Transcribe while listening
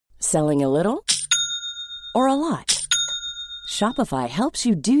Selling a little or a lot? Shopify helps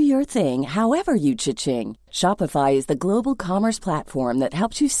you do your thing however you cha-ching. Shopify is the global commerce platform that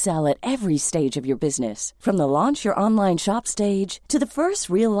helps you sell at every stage of your business. From the launch your online shop stage to the first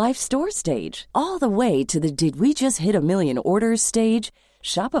real-life store stage, all the way to the did we just hit a million orders stage.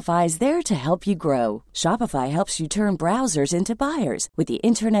 Shopify is there to help you grow. Shopify helps you turn browsers into buyers with the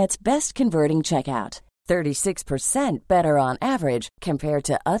internet's best converting checkout. 36% better on average compared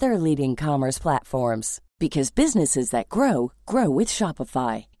to other leading commerce platforms. Because businesses that grow, grow with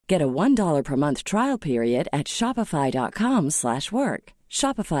Shopify. Get a $1 per month trial period at shopify.com/work.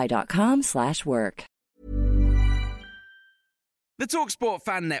 Shopify.com/work. The TalkSport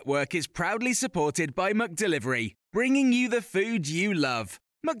Fan Network is proudly supported by McDelivery, bringing you the food you love.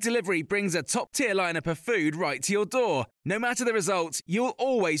 McDelivery brings a top-tier lineup of food right to your door. No matter the result, you'll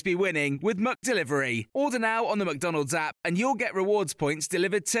always be winning with McDelivery. Order now on the McDonald's app and you'll get rewards points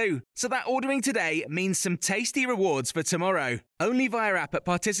delivered too. So that ordering today means some tasty rewards for tomorrow. Only via app at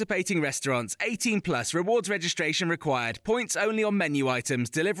participating restaurants. 18 plus. Rewards registration required. Points only on menu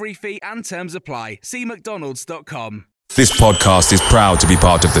items. Delivery fee and terms apply. See mcdonalds.com. This podcast is proud to be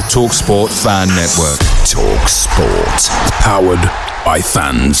part of the TalkSport Fan Network. TalkSport. Powered by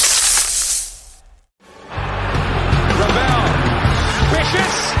fans. Ravel.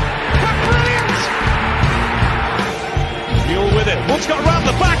 Vicious. Brilliant. Mule with it. Wood's got round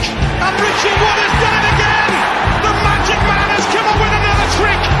the back. And Richie Wood has done it again. The magic man has come up with another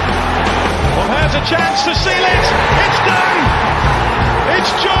trick. Well, here's a chance to seal it. It's done.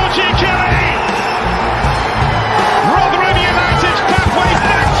 It's Georgie Kelly. Rotherham United's pathway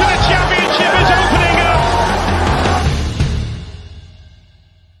back to the Championship is opening up.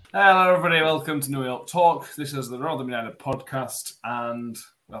 Hello everybody, welcome to New York Talk. This is the Rotherham United podcast and,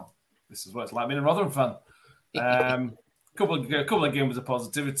 well, this is what it's like being a Rotherham fan. Couple of games of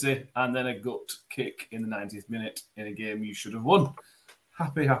positivity and then a gut kick in the 90th minute in a game you should have won.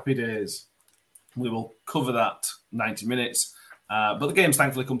 Happy days. We will cover that 90 minutes. But the games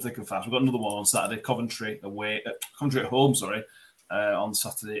thankfully come thick and fast. We've got another one on Saturday, Coventry at home, on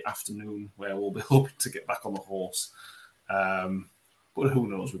Saturday afternoon, where we'll be hoping to get back on the horse. But who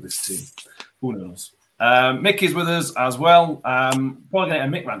knows with this team? Who knows? Mick is with us as well. Probably going to get a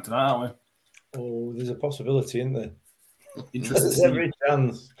Mick rant tonight, aren't we? Oh, there's a possibility, isn't there? Interesting. Every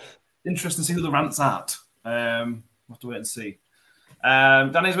chance. Interesting to see who the rant's at. We'll have to wait and see.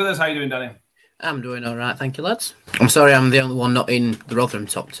 Danny's with us. How are you doing, Danny? I'm doing all right, thank you, lads. I'm sorry I'm the only one not in the Rotherham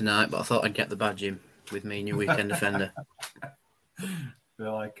top tonight, but I thought I'd get the badge in with me, new weekend defender. I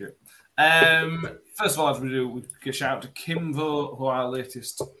like it. First of all, as we do, we give a shout out to Kimvo, who are our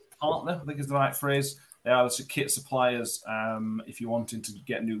latest partner, I think is the right phrase. They are the kit suppliers. If you're wanting to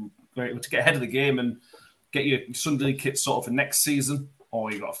get ahead of the game and get your Sunday kit sort of for next season,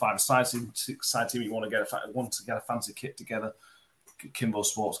 or you've got a 5-a-side team, 6-a-side team, you want to get a fancy kit together, Kimbo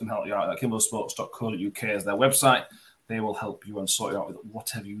Sports can help you out. KimboSports.co.uk is their website. They will help you and sort you out with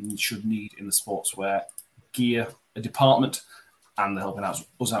whatever you should need in the sportswear gear department. And they're helping us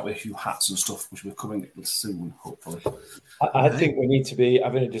out with a few hats and stuff, which we're coming soon, hopefully. I think we need to be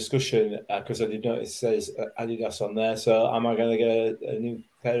having a discussion because I did notice it says Adidas on there. So am I going to get a new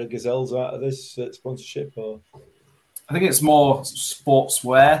pair of gazelles out of this sponsorship? Or I think it's more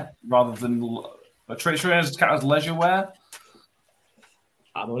sportswear rather than traditional as leisure wear.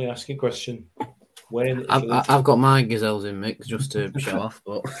 I'm only asking a question. I've got my gazelles in mix just to show off,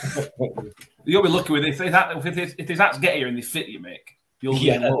 but you'll be lucky with it. If his hats get here and they fit you, Mick, you'll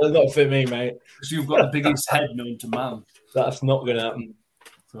they're not fit me, mate. Because you've got the biggest head known to man. That's not going to happen.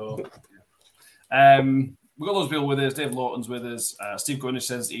 So, we've got those people with us. Dave Lawton's with us. Steve Gunnish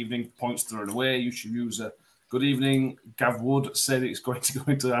says evening points thrown away. You should use a good evening. Gav Wood said it's going to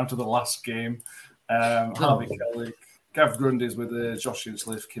go down to the last game. Harvey Kelly. Gav Grundy's with Josh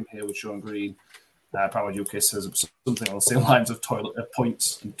Hinsliff, Kim Hayward, Sean Green. Powered UK says something on the same lines of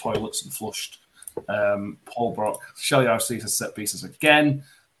points and toilets and flushed. Paul Brock, Shelley RC has set pieces again.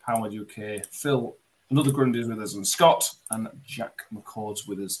 Powered UK, Phil, another Grundy's with us, and Scott, and Jack McCord's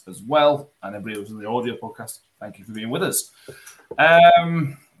with us as well. And everybody who's in the audio podcast, thank you for being with us. I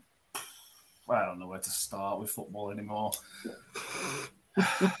don't know where to start with football anymore.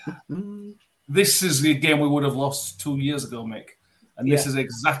 This is the game we would have lost 2 years ago, Mick. And this is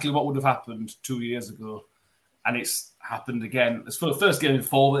exactly what would have happened 2 years ago. And it's happened again. It's for the first game in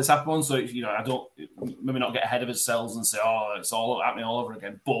 4 that it's happened. So, I don't maybe not get ahead of ourselves and say, it's all happening all over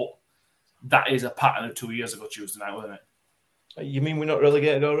again. But that is a pattern of 2 years ago Tuesday night, wasn't it? You mean we're not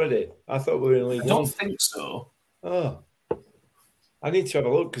relegated already? I thought we were in League One. I don't think so. Oh. I need to have a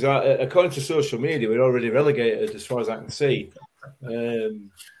look because according to social media, we're already relegated as far as I can see.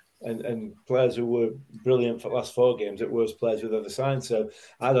 and players who were brilliant for the last 4 games at worst players we've ever signed. So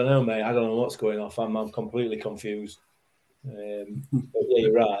I don't know, mate. I don't know what's going off. I'm completely confused. But yeah,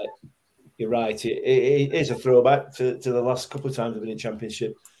 you're right. You're right. It is a throwback to the last couple of times we've been in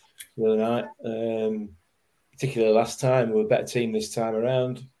Championship the other night. Particularly last time, we were a better team this time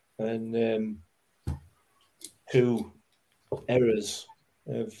around. And 2 errors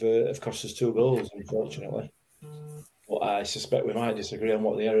have cost us 2 goals, unfortunately. But I suspect we might disagree on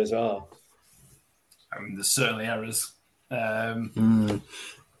what the errors are. I mean, there's certainly errors. But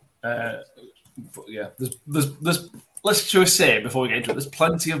yeah, there's let's just say before we get into it, there's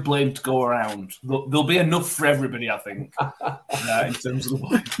plenty of blame to go around. There'll be enough for everybody, I think, in terms of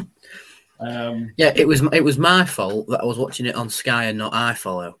the blame. Yeah, it was my fault that I was watching it on Sky and not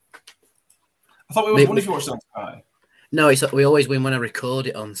iFollow. I thought we always won if you watched it on Sky. No, we always win when I record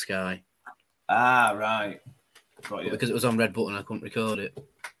it on Sky. Ah, right. Got you. Because it was on Red Button, I couldn't record it.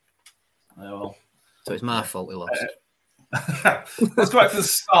 Oh, well. So it's my fault we lost. Let's go back to the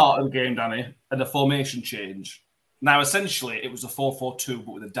start of the game, Danny, and the formation change. Now, essentially, it was a 4-4-2,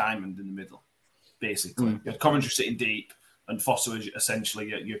 but with a diamond in the middle, basically. You had Coventry sitting deep, and Foster was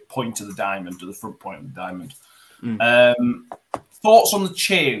essentially your point to the diamond, to the front point of the diamond. Thoughts on the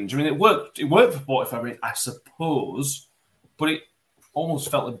change? I mean, it worked for 45 minutes, I suppose, but it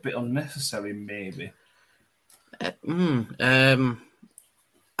almost felt a bit unnecessary, maybe. We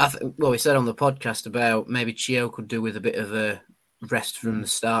said on the podcast about maybe Chio could do with a bit of a rest from the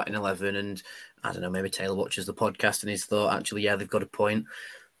starting 11, and I don't know, maybe Taylor watches the podcast and he's thought, actually, yeah, they've got a point.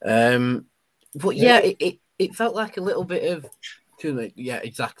 But yeah, it felt like a little bit of, yeah,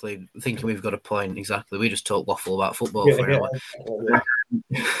 exactly, thinking we've got a point, exactly. We just talk waffle about football for an hour.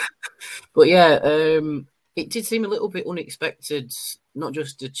 But yeah, it did seem a little bit unexpected, not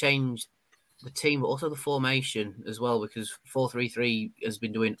just to change the team, but also the formation as well, because 4-3-3 has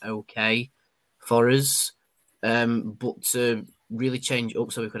been doing okay for us. But to really change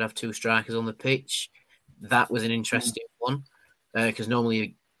up so we could have 2 strikers on the pitch, that was an interesting one. Because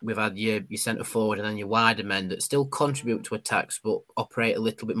normally we've had your centre forward and then your wider men that still contribute to attacks but operate a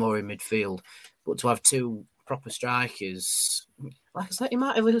little bit more in midfield. But to have 2 proper strikers, like I said, he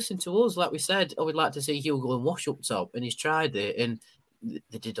might have listened to us. Like we said, we'd like to see Hugo and Wash up top, and he's tried it and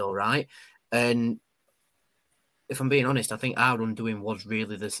they did all right. And if I'm being honest, I think our undoing was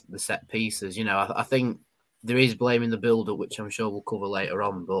really the set pieces. You know, I think there is blame in the build-up, which I'm sure we'll cover later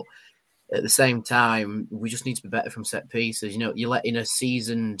on. But at the same time, we just need to be better from set pieces. You know, you're letting a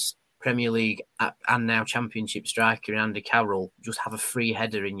seasoned Premier League and now Championship striker in Andy Carroll just have a free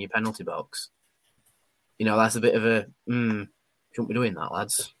header in your penalty box. You know, that's a bit of a, shouldn't be doing that,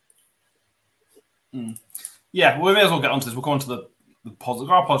 lads. Yeah, we may as well get on to this. We'll go on to the positive.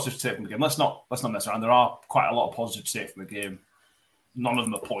 There are positives to take from the game. Let's not mess around. There are quite a lot of positives to take from the game. None of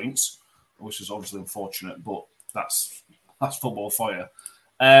them are points, which is obviously unfortunate, but that's football for you.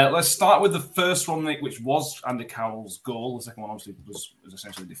 Let's start with the first one, which was Andy Carroll's goal. The second one obviously was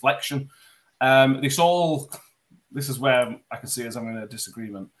essentially a deflection. This is where I can see us having a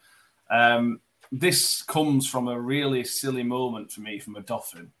disagreement. This comes from a really silly moment for me from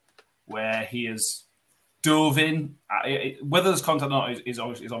Odoffin, where he has dove in. Whether there's contact or not is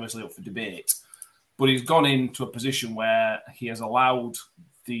obviously up for debate, but he's gone into a position where he has allowed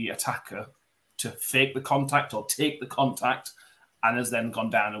the attacker to fake the contact or take the contact, and has then gone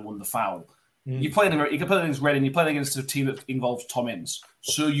down and won the foul. You can play against Reading, you're playing against a team that involves Tom Ince,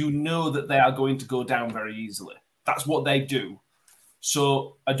 so you know that they are going to go down very easily. That's what they do.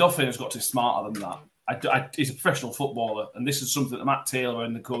 So Odoffin has got to be smarter than that. He's a professional footballer, and this is something that Matt Taylor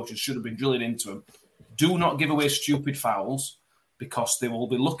and the coaches should have been drilling into him. Do not give away stupid fouls, because they will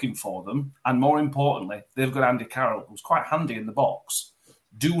be looking for them. And more importantly, they've got Andy Carroll, who's quite handy in the box.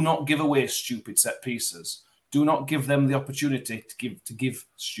 Do not give away stupid set pieces. Do not give them the opportunity to give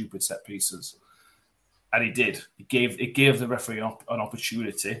stupid set pieces. And he did. It gave the referee an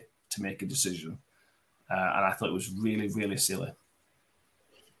opportunity to make a decision. And I thought it was really, really silly.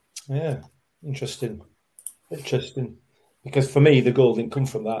 Yeah, interesting. Because for me, the goal didn't come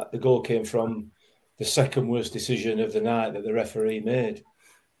from that. The goal came from the second worst decision of the night that the referee made.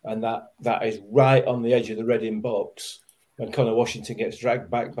 And that is right on the edge of the Reading box when Connor Washington gets dragged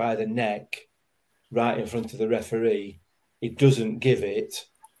back by the neck right in front of the referee. He doesn't give it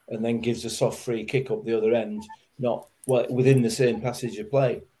and then gives a soft free kick up the other end, not within the same passage of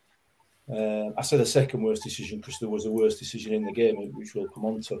play. I said the second worst decision because there was a worst decision in the game, which we'll come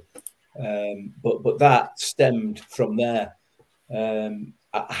on to. But that stemmed from there.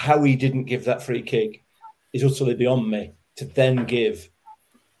 How he didn't give that free kick is utterly beyond me. To then give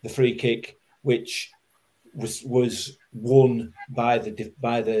the free kick, which was won by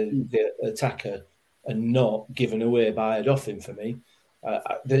the attacker and not given away by a Doffin for me.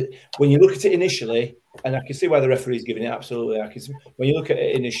 When you look at it initially, and I can see why the referee's giving it, absolutely. When you look at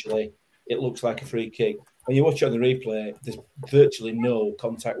it initially, it looks like a free kick. When you watch it on the replay, there's virtually no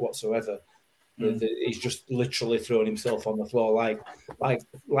contact whatsoever. He's just literally thrown himself on the floor like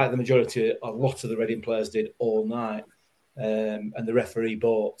the majority, a lot of the Reading players did all night. And the referee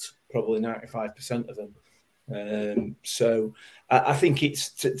bought probably 95% of them. So I think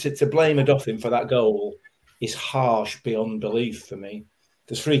it's to blame a Doffin for that goal is harsh beyond belief for me.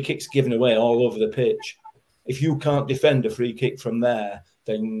 There's free kicks given away all over the pitch. If you can't defend a free kick from there,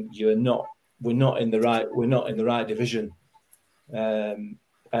 then we're not in the right division.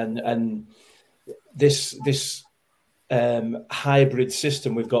 And this hybrid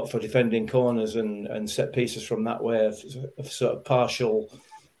system we've got for defending corners and set pieces from that way of sort of partial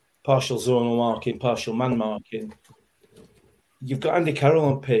zonal marking, partial man marking. You've got Andy Carroll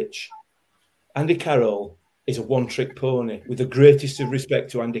on pitch. Andy Carroll is a one-trick pony, with the greatest of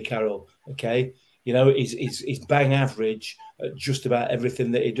respect to Andy Carroll. Okay, he's bang average at just about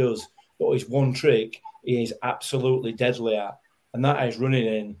everything that he does, but his one trick he is absolutely deadly at, and that is running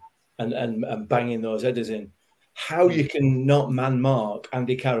in and banging those headers in. How you can not man mark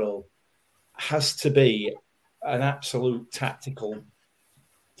Andy Carroll has to be an absolute tactical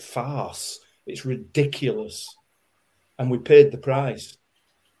farce. It's ridiculous, and we paid the price.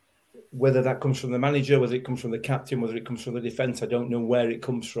 Whether that comes from the manager, whether it comes from the captain, whether it comes from the defence, I don't know where it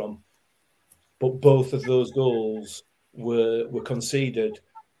comes from. But both of those goals were conceded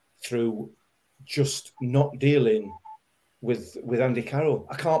through just not dealing with Andy Carroll.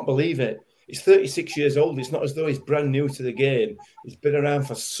 I can't believe it. He's 36 years old. It's not as though he's brand new to the game. He's been around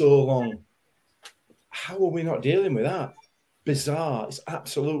for so long. How are we not dealing with that? Bizarre. It's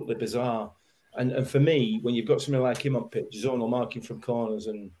absolutely bizarre. And for me, when you've got somebody like him on pitch, zonal marking from corners,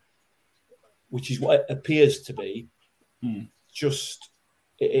 and which is what it appears to be,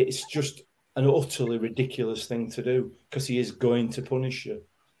 it's just an utterly ridiculous thing to do, because he is going to punish you.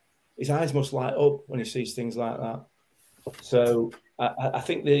 His eyes must light up when he sees things like that. So I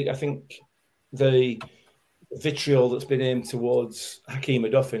think the vitriol that's been aimed towards Hakeem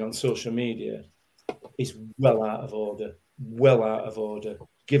Odoffin on social media is well out of order,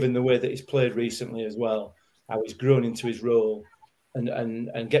 given the way that he's played recently as well, how he's grown into his role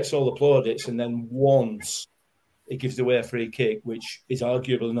and gets all the plaudits, and then once he gives away a free kick, which is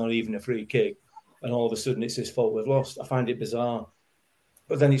arguably not even a free kick, and all of a sudden it's his fault we've lost. I find it bizarre.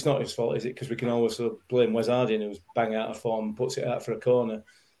 But then it's not his fault, is it? Because we can always blame Wes Harding, who's bang out of form and puts it out for a corner.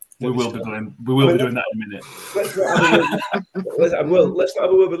 We will be doing that in a minute. Let's not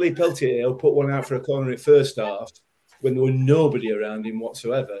have a word with Lee Peltier, who put one out for a corner at first half when there were nobody around him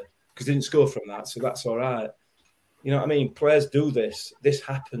whatsoever, because he didn't score from that, so that's all right. You know what I mean? Players do this. This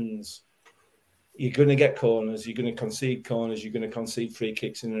happens. You're going to get corners. You're going to concede corners. You're going to concede free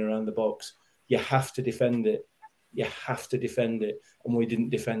kicks in and around the box. You have to defend it. And we didn't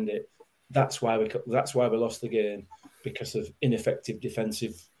defend it. That's why we lost the game, because of ineffective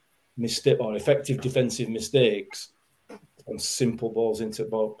defensive effective defensive mistakes on simple balls into the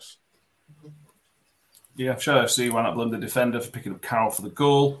box. Yeah, sure. FC why not blame the defender for picking up Carroll for the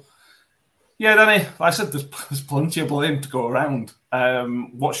goal? Yeah, Danny, like I said, there's plenty of blame to go around.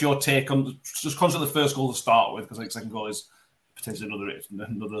 What's your take on just concentrate the first goal to start with, because I think the second goal is potentially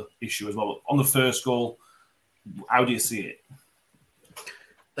another issue as well. But on the first goal, how do you see it?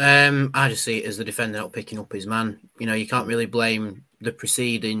 I just see it as the defender not picking up his man. You can't really blame the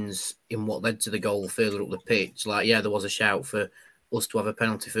proceedings in what led to the goal further up the pitch. Like, yeah, there was a shout for us to have a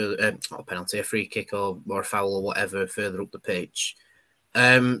penalty a free kick or a foul or whatever further up the pitch.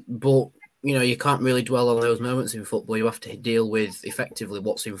 But you can't really dwell on those moments in football. You have to deal with effectively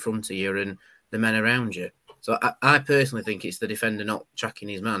what's in front of you and the men around you. So I personally think it's the defender not tracking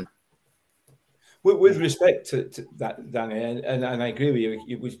his man. With respect to that, Danny, and I agree with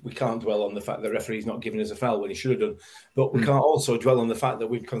you, we can't dwell on the fact that the referee's not giving us a foul when he should have done. But we can't also dwell on the fact that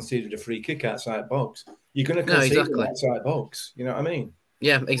we've conceded a free kick outside box. You're going to concede an outside box. You know what I mean?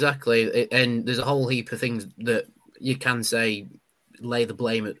 Yeah, exactly. And there's a whole heap of things that you can say, lay the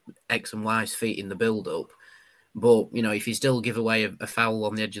blame at X and Y's feet in the build-up. But, if you still give away a foul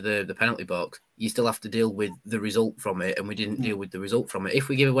on the edge of the penalty box, you still have to deal with the result from it, and we didn't deal with the result from it. If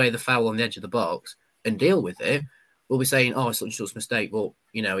we give away the foul on the edge of the box and deal with it, we'll be saying, it's such a mistake, but,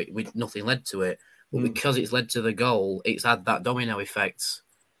 nothing led to it. But because it's led to the goal, it's had that domino effect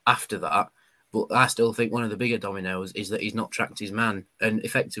after that. But I still think one of the bigger dominoes is that he's not tracked his man, and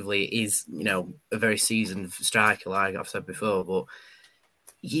effectively is, a very seasoned striker, like I've said before, but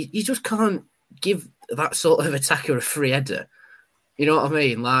you just can't give that sort of attacker a free header. You know what I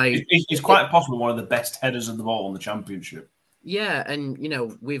mean? Like he's quite possibly one of the best headers of the ball in the Championship. Yeah, and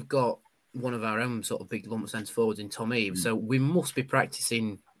we've got one of our own sort of big lump centre forwards in Tom Eaves, so we must be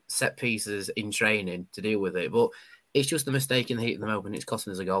practicing set pieces in training to deal with it. But it's just a mistake in the heat of the moment. It's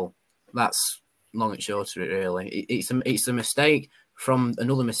costing us a goal. That's long and short of it, really. It's a mistake from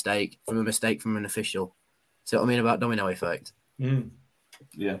another mistake from a mistake from an official. See what I mean about domino effect?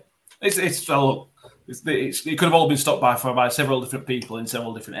 Yeah, it could have all been stopped by several different people in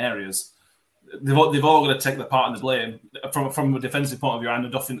several different areas. They've all got to take their part in the blame from a defensive point of view.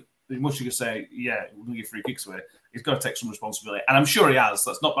 And Duffin, much you could say, yeah, we're going to give free kicks away. He's got to take some responsibility, and I'm sure he has.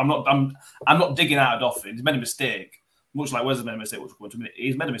 I'm not digging out of Duffin. He's made a mistake, much like Wesley made a mistake.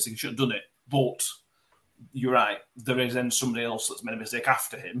 He's made a mistake. He should have done it, but you're right. There is then somebody else that's made a mistake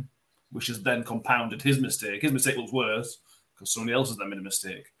after him, which has then compounded his mistake. His mistake looks worse because somebody else has then made a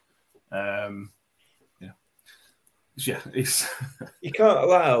mistake. You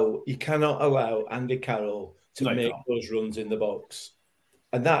cannot allow Andy Carroll to make those runs in the box,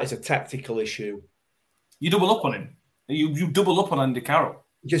 and that is a tactical issue. You double up on him. You double up on Andy Carroll.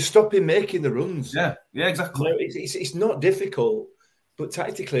 You stop him making the runs. Yeah, exactly. No, it's not difficult, but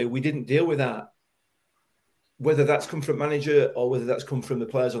tactically we didn't deal with that. Whether that's come from manager or whether that's come from the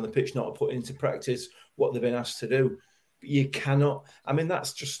players on the pitch not put into practice what they've been asked to do, but you cannot. I mean,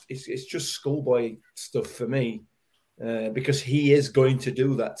 it's just schoolboy stuff for me. Because he is going to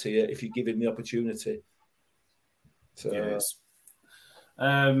do that to you if you give him the opportunity. So, yes.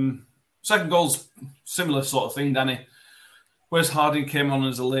 Second goal's similar sort of thing, Danny. Wes Harding came on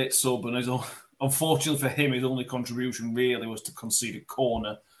as a late sub, and unfortunately for him, his only contribution really was to concede a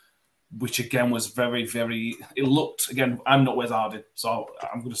corner, which again was very, very. It looked again. I'm not Wes Harding, so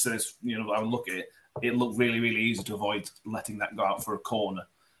I'm going to say this. I would look at it. It looked really, really easy to avoid letting that go out for a corner.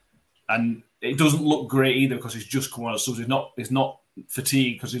 And it doesn't look great either because he's just come on as sub. He's not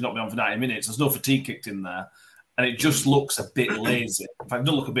fatigued because he's not been on for 90 minutes. There's no fatigue kicked in there. And it just looks a bit lazy. In fact, it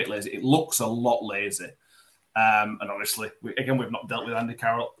doesn't look a bit lazy. It looks a lot lazy. And obviously, we've not dealt with Andy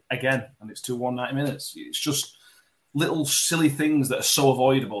Carroll again. And it's 2-1, 90 minutes. It's just little silly things that are so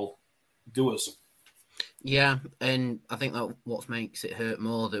avoidable do us. Yeah, and I think that what makes it hurt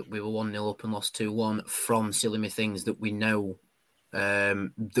more that we were 1-0 up and lost 2-1 from silly things that we know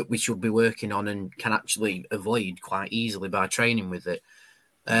that we should be working on and can actually avoid quite easily by training with it.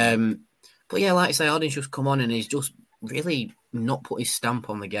 But yeah, like I say, Harding's just come on and he's just really not put his stamp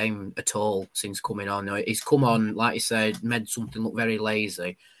on the game at all since coming on. He's come on, like I said, made something look very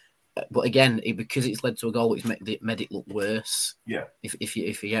lazy. But again, because it's led to a goal, it's made it look worse. Yeah. If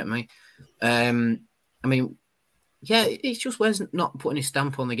you get me. I mean, yeah, it's just Wes not putting his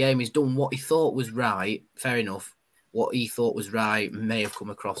stamp on the game. He's done what he thought was right. Fair enough. What he thought was right may have come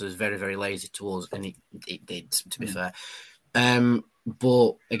across as very, very lazy to us, and it did, to be fair.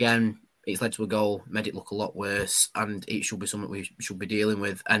 But again, it's led to a goal, made it look a lot worse, and it should be something we should be dealing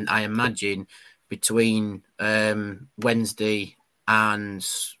with. And I imagine between Wednesday and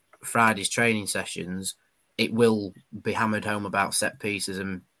Friday's training sessions, it will be hammered home about set pieces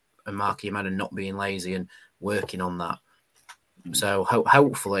and Marky Amanda not being lazy and working on that. So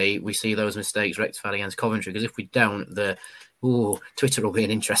hopefully we see those mistakes rectified against Coventry, because if we don't, Twitter will be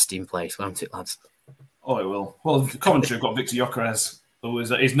an interesting place, won't it, lads? Oh, it will. Well, Coventry have got Victor Gyökeres, who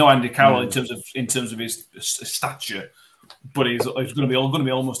is no Andy Carroll in terms of his stature, but he's going to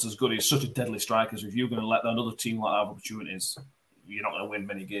be almost as good. He's such a deadly striker. So if you're going to let another team like that have opportunities, you're not going to win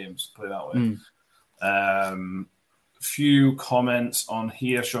many games. Put it that way. Few comments on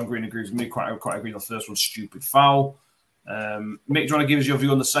here. Sean Green agrees with me. Quite agree on the first one. Stupid foul. Mick, do you want to give us your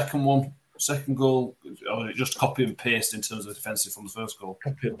view on the second one? Second goal, or just copy and paste in terms of the defensive from the first goal?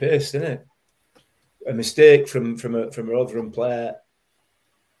 Copy and paste, isn't it? A mistake from a Rotherham player.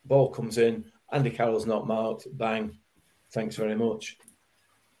 Ball comes in. Andy Carroll's not marked. Bang. Thanks very much.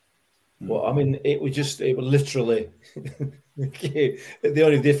 Well, I mean, it was literally. The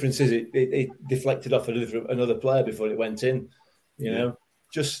only difference is it deflected off another player before it went in. You know,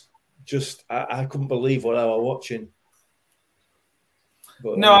 I couldn't believe what I was watching.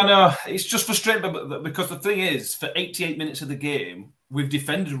 But, no, I know. It's just frustrating because the thing is, for 88 minutes of the game, we've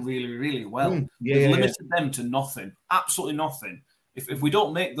defended really, really well. We've limited them to nothing, absolutely nothing. If we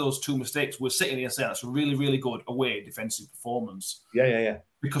don't make those two mistakes, we're sitting here saying that's a really, really good away defensive performance. Yeah.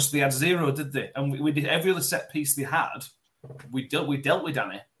 Because they had zero, did they? And we did every other set piece they had. We dealt with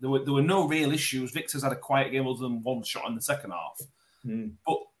Danny. There were no real issues. Victor's had a quiet game other than one shot in the second half.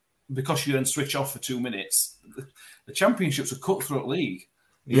 But because you then switch off for 2 minutes, the Championship's a cutthroat league.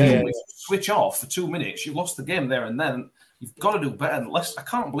 If you switch off for 2 minutes, you've lost the game there and then. you've got to do better. I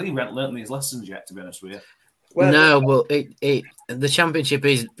can't believe we haven't learned these lessons yet, to be honest with you. Well, no, but the Championship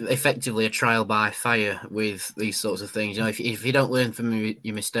is effectively a trial by fire with these sorts of things. You know, if you don't learn from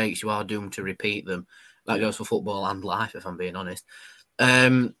your mistakes, you are doomed to repeat them. That goes for football and life, if I'm being honest.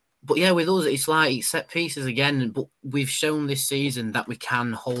 But yeah, with us, it's like set pieces again. But we've shown this season that we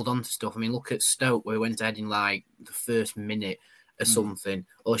can hold on to stuff. I mean, look at Stoke, where we went ahead in like the first minute or something,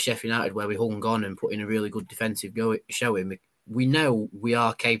 or Sheffield United, where we hung on and put in a really good defensive showing. We know we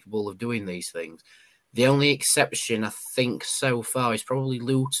are capable of doing these things. The only exception, I think, so far is probably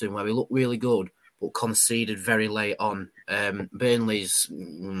Luton, where we look really good, but conceded very late on. Burnley's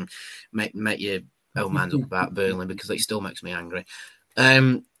make your own mind up about Burnley because it still makes me angry.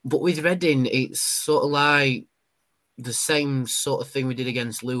 But with Reading, it's sort of like the same sort of thing we did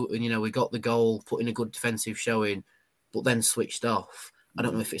against Luton. You know, we got the goal, put in a good defensive showing, but then switched off. I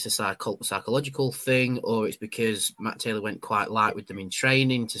don't know if it's a psychological thing or it's because Matt Taylor went quite light with them in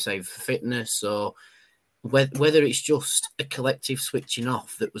training to save fitness, or whether it's just a collective switching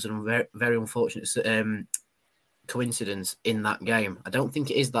off that was a very, very unfortunate coincidence in that game. I don't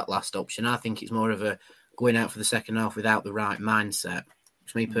think it is that last option. I think it's more of a going out for the second half without the right mindset,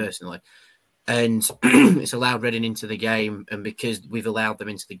 to me personally. And it's allowed Reading into the game, and because we've allowed them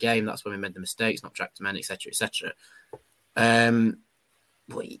into the game, that's when we made the mistakes, not tracked them in, etc., etc.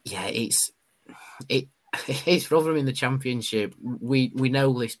 But yeah, it's Rotherham in the Championship. We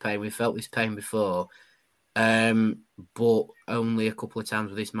know this pain. We felt this pain before. But only a couple of times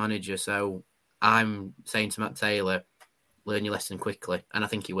with this manager. So I'm saying to Matt Taylor, learn your lesson quickly, and I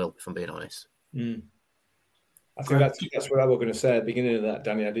think he will, if I'm being honest. I think that's what I was going to say at the beginning of that,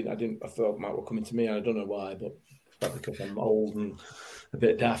 Danny. I thought Matt were coming to me, and I don't know why, but probably because I'm old and a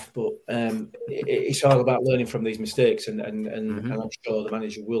bit daft. But it's all about learning from these mistakes, and I'm sure the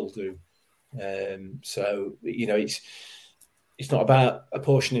manager will do. So you know, it's not about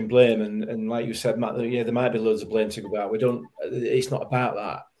apportioning blame, and like you said, Matt, yeah, there might be loads of blame to go about. It's not about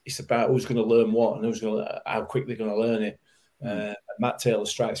that. It's about who's going to learn what and how quickly they're going to learn it. Matt Taylor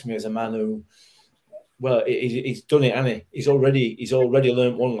strikes me as a man who, well, he's done it, hasn't he? He's already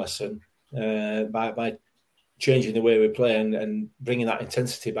learned one lesson by changing the way we play and bringing that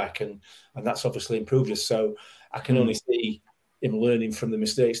intensity back, and that's obviously improved us. So I can only see him learning from the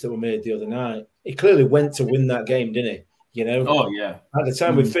mistakes that were made the other night. He clearly went to win that game, didn't he? You know. Oh yeah. At the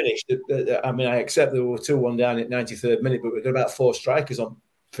time we finished, I mean, I accept that we were 2-1 down at 93rd minute, but we got about 4 strikers on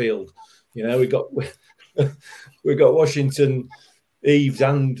field. You know, we got Washington, Eves,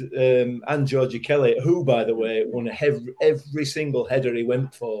 and Georgie Kelly, who, by the way, won every single header he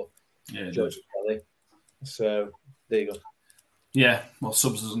went for. Yeah, Georgie Kelly. So there you go. Yeah, well,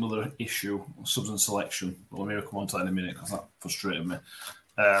 subs is another issue. Subs and selection. Well, maybe I'll come on to that in a minute because that frustrated me.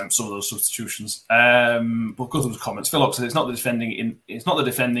 Some of those substitutions. But go through the comments. Phil says it's not the defending. It's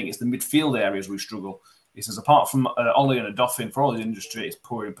the midfield areas we struggle. He says apart from Ollie and Odoffin, for all his industry, it's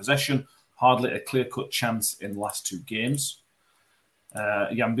poor in possession. Hardly a clear-cut chance in the last 2 games.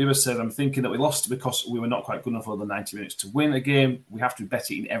 Jan Bieber says, I'm thinking that we lost because we were not quite good enough for the 90 minutes to win a game. We have to be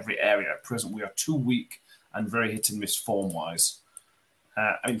better in every area. At present, we are too weak and very hit and miss form-wise.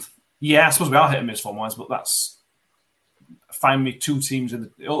 I mean, yeah, I suppose we are hit and miss form-wise, but that's... Find me 2 teams other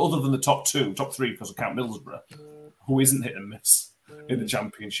than the top 3, because I count Middlesbrough, who isn't hit and miss in the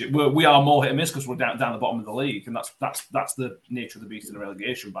Championship. We are more hit and miss because we're down the bottom of the league, and that's the nature of the beast in a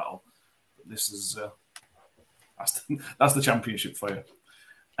relegation battle. But this is that's the Championship for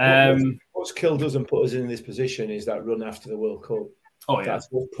you. What's killed us and put us in this position is that run after the World Cup. Oh yeah, that's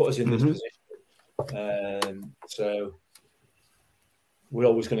what put us in this position. So we're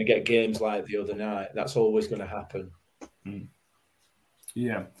always going to get games like the other night. That's always going to happen.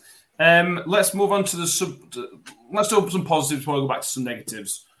 Yeah. Let's move on to let's do some positives before we go back to some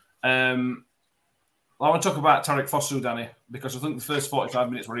negatives. I want to talk about Tariq Fosu, Danny, because I think the first 45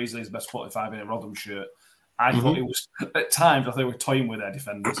 minutes were easily his best 45 in a Rotherham shirt. I thought it was, at times, I thought we were toying with their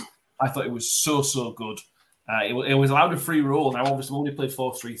defenders. I thought it was so good. It was allowed a free roll. Now, obviously, when we played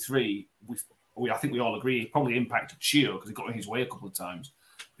 4-3-3, I think we all agree it probably impacted Chio because he got in his way a couple of times.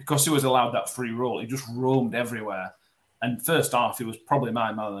 Because he was allowed that free roll, he just roamed everywhere. And first half, he was probably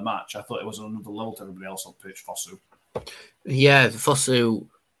my man of the match. I thought it was on another level to everybody else on pitch, Fosu. Yeah, Fosu,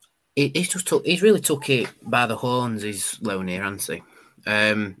 he's really took it by the horns, his loan here, hasn't he?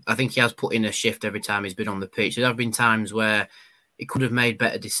 I think he has put in a shift every time he's been on the pitch. There have been times where he could have made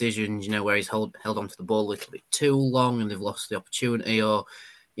better decisions, you know, where he's held onto the ball a little bit too long and they've lost the opportunity, or,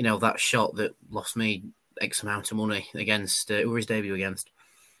 you know, that shot that lost me X amount of money against, who was his debut against?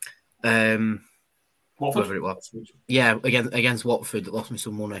 Whatever it was. Yeah, against Watford, that lost me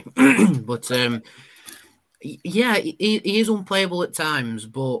some money. But Yeah, he is unplayable at times,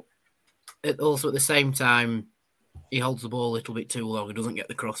 but also at the same time, he holds the ball a little bit too long. He doesn't get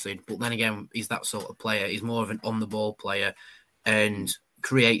the crossing. But then again, he's that sort of player. He's more of an on-the-ball player and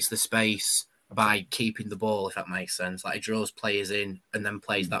creates the space by keeping the ball, if that makes sense. Like, he draws players in and then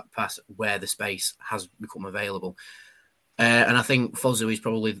plays that pass where the space has become available. And I think Fosu is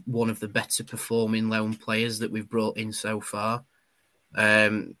probably one of the better performing lone players that we've brought in so far.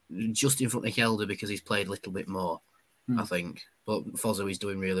 Just in front of Hjelde because he's played a little bit more, I think. But Fosu is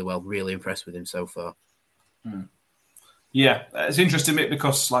doing really well. Really impressed with him so far. Yeah, it's interesting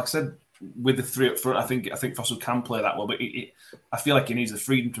because, like I said, with the three up front, I think Fosu can play that well. But I feel like he needs the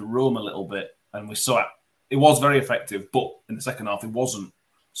freedom to roam a little bit, and we saw it was very effective. But in the second half, it wasn't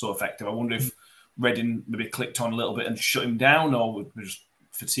so effective. I wonder if Reading maybe clicked on a little bit and shut him down, or would just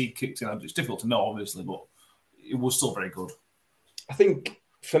fatigue kicked in. It's difficult to know, obviously, but it was still very good. I think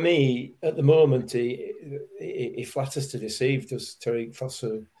for me at the moment, he flatters to deceive, does Tariq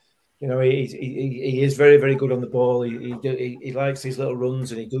Fosu. You know, he is very, very good on the ball. He likes these little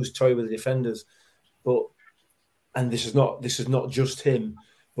runs and he does toy with the defenders. And this is not just him,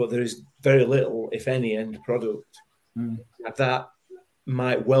 but there is very little, if any, end product. That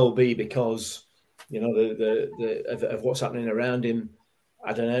might well be because, you know, of what's happening around him.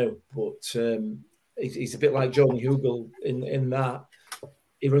 I don't know, but he's a bit like Jordan Hugill in that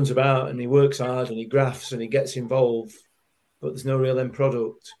he runs about and he works hard and he grafts and he gets involved, but there's no real end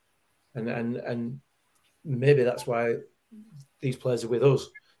product. And maybe that's why these players are with us,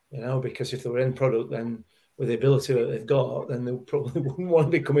 you know, because if they were end product, then with the ability that they've got, then they probably wouldn't want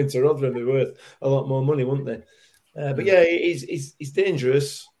to be coming to Rotherham. They're worth a lot more money, wouldn't they? But yeah, he's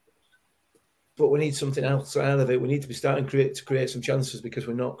dangerous, but we need something else out of it. We need to be starting to create some chances because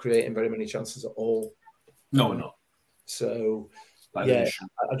we're not creating very many chances at all. No, we're not. So, yeah,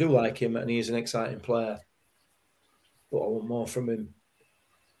 I do like him and he is an exciting player, but I want more from him.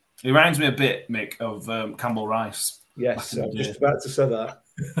 He reminds me a bit, Mick, of Campbell Rice. Yes, I'm just about to say that.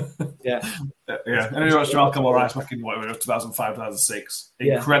 Yeah. And we watched Campbell Rice back in 2005, 2006.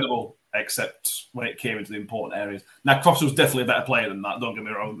 Incredible, except when it came into the important areas. Now, Cross was definitely a better player than that, don't get me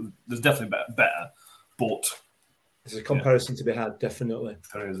wrong. There's definitely better, but there's a comparison to be had, definitely.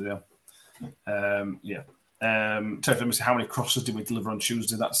 There is, yeah. Let me see, how many crosses did we deliver on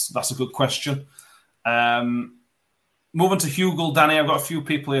Tuesday? That's a good question. Moving to Hugill, Danny, I've got a few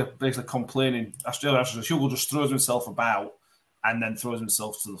people here basically complaining. Hugill just throws himself about and then throws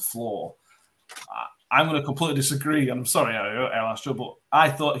himself to the floor. I'm going to completely disagree, and I'm sorry, Astro, but I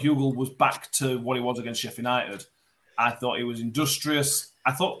thought Hugill was back to what he was against Sheffield United. I thought he was industrious.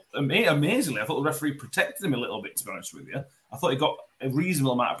 I thought, amazingly, I thought the referee protected him a little bit, to be honest with you. I thought he got a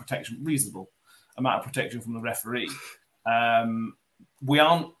reasonable amount of protection from the referee. We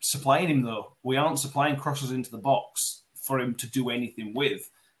aren't supplying him, though. We aren't supplying crosses into the box for him to do anything with,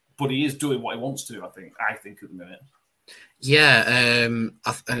 but he is doing what he wants to, I think at the minute. Yeah,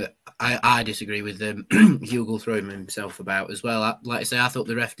 I disagree with Hugill throwing himself about as well. Like I say, I thought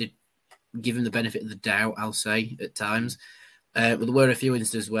the ref did give him the benefit of the doubt, I'll say, at times. But there were a few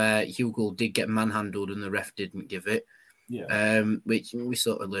instances where Hugill did get manhandled and the ref didn't give it. Yeah. Which we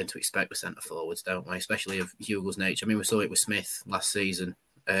sort of learn to expect with centre forwards, don't we? Especially of Hugill's nature. I mean, we saw it with Smith last season,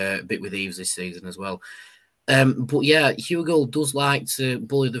 a bit with Eves this season as well. But yeah, Hugill does like to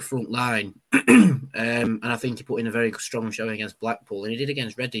bully the front line. And I think he put in a very strong showing against Blackpool, and he did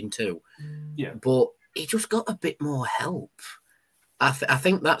against Reading too. Yeah. But he just got a bit more help. I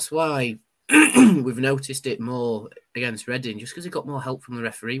think that's why we've noticed it more against Reading, just because he got more help from the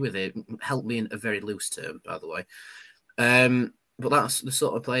referee with it. Help being a very loose term, by the way. But that's the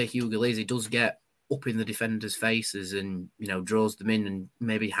sort of player Hugill is. He does get up in the defenders' faces and, you know, draws them in and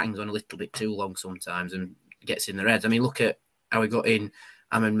maybe hangs on a little bit too long sometimes and gets in their heads. I mean, look at how he got in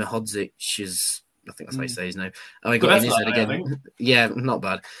Amen Mahodzic's, I think that's how you say his name. How he got in his head again. Yeah, not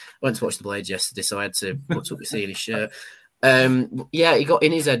bad. I went to watch the Blades yesterday, so I had to put up to see his shirt. Yeah, he got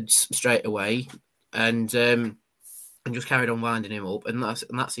in his head straight away and just carried on winding him up, and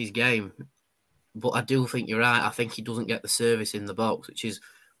that's his game. But I do think you're right. I think he doesn't get the service in the box, which is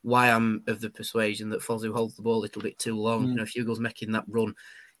why I'm of the persuasion that Fosu holds the ball a little bit too long. You know, if Hugill's making that run,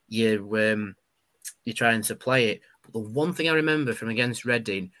 you're trying to play it. But the one thing I remember from against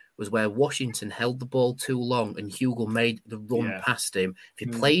Reading was where Washington held the ball too long and Hugill made the run past him. If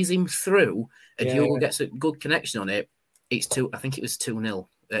he plays him through and Hugill gets a good connection on it, it's 2. I think it was 2-0.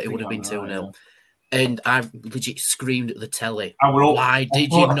 It would have been 2-0. Yeah. And I legit screamed at the telly, why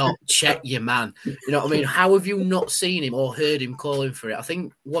did you not check your man? You know what I mean? How have you not seen him or heard him calling for it? I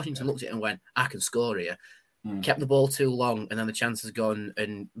think Washington looked at it and went, I can score here. Kept the ball too long, and then the chance has gone,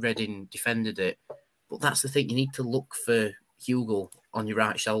 and Reading defended it. But that's the thing. You need to look for Hugill on your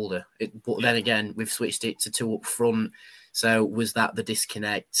right shoulder. But then again, we've switched it to 2 up front. So was that the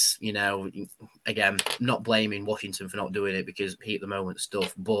disconnect? You know, again, not blaming Washington for not doing it because he at the moment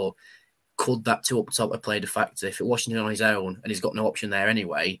stuff, but could that 2 up top have played a factor? If it Washington on his own and he's got no option there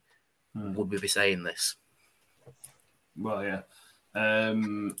anyway, would we be saying this? Well, yeah.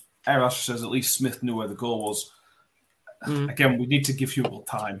 Air says at least Smith knew where the goal was. Again, we need to give Hugill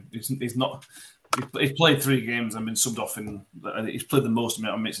time. He's not. He's played 3 games and been subbed off he's played the most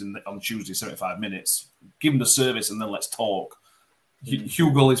amount of minutes on Tuesday, 75 minutes. Give him the service and then let's talk.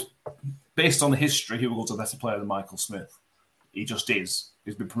 Hugill is, based on the history, Hugill's a better player than Michael Smith. He just is.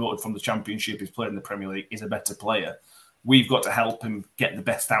 He's been promoted from the Championship. He's played in the Premier League. He's a better player. We've got to help him get the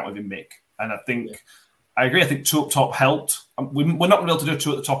best out of him, Mick. And I think, I agree. I think 2 up top helped. We're not going to be able to do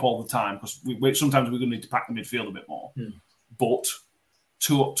 2 at the top all the time because sometimes we're going to need to pack the midfield a bit more. But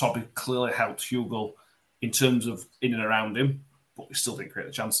 2 up top, it clearly helped Hugill in terms of in and around him, but we still didn't create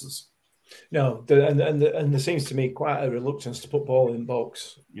the chances. No, and there seems to me quite a reluctance to put ball in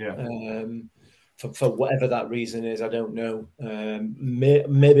box. Yeah. For whatever that reason is, I don't know.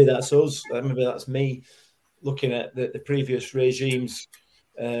 Maybe that's us. Maybe that's me looking at the previous regimes.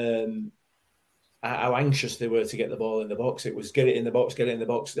 How anxious they were to get the ball in the box. It was get it in the box, get it in the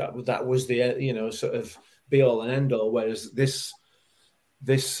box. That was the sort of be all and end all. Whereas this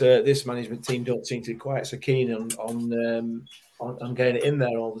management team don't seem to be quite so keen on getting it in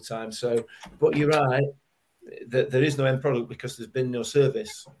there all the time. So, but you're right, there is no end product because there's been no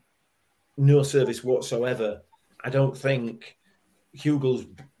service whatsoever. I don't think Hugill's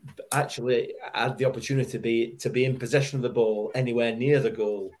actually had the opportunity to be in possession of the ball anywhere near the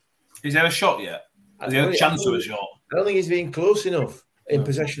goal. Has he had a shot yet? Has he had a chance of a shot? I don't think he's been close enough in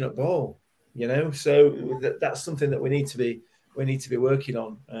possession of ball. You know, so that's something that we need to be working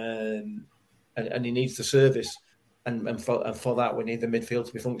on, and he needs the service, and for that we need the midfield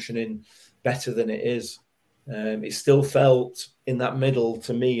to be functioning better than it is. It still felt in that middle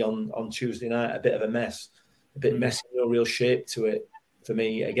to me on Tuesday night a bit of a mess, a bit messy, no real shape to it for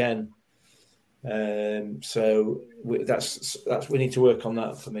me again. So that's we need to work on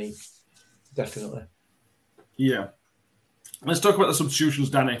that for me, definitely. Yeah, let's talk about the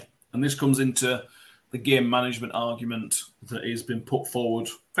substitutions, Danny, and this comes into the game management argument that has been put forward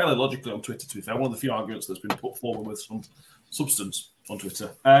fairly logically on Twitter, to be fair. One of the few arguments that's been put forward with some substance on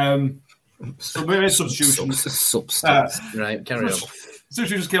Twitter. So maybe substitutions. Substance. Right, carry on.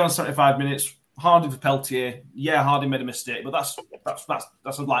 Substitutions came on 75 minutes. Hardy for Peltier. Yeah, Hardy made a mistake, but that's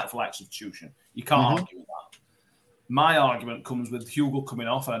a like-for-like substitution. You can't argue with that. My argument comes with Hugill coming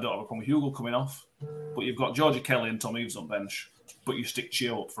off, and I don't have a problem with Hugill coming off, but you've got Georgie Kelly and Tom Eaves on bench, but you stick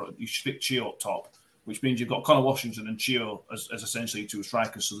Chio up front. You stick Chio up top, which means you've got Connor Washington and Chio as essentially 2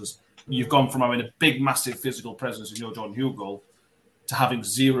 strikers. So you've gone from having a big, massive physical presence in your Jordan Hugill to having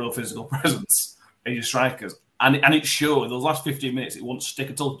 0 physical presence in your strikers. And it showed, those last 15 minutes, it won't stick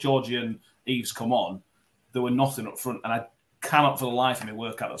until Georgie and Eaves come on. There were nothing up front, and I cannot for the life of me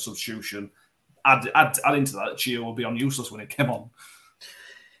work out a substitution. Add into that Chio will be on useless when it came on.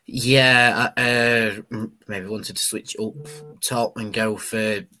 Yeah, maybe wanted to switch up top and go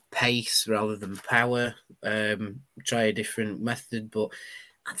for pace rather than power. Try a different method, but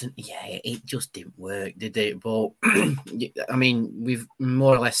it just didn't work, did it? But I mean, we've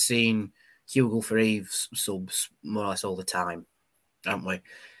more or less seen Hugill for Eaves subs more or less all the time, haven't we?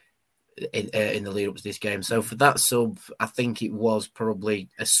 In the lead up to this game. So for that sub, I think it was probably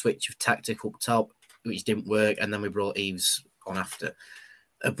a switch of tactic up top, which didn't work, and then we brought Eaves on after.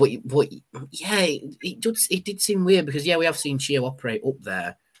 But yeah, it did seem weird because we have seen Chio operate up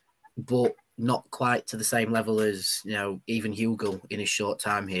there, but not quite to the same level as even Hugill in his short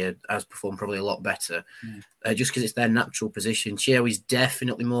time here has performed probably a lot better. Just because it's their natural position. Chio is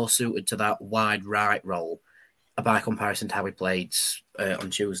definitely more suited to that wide right role by comparison to how he played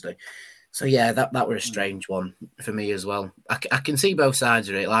on Tuesday. So yeah, that were a strange one for me as well. I can see both sides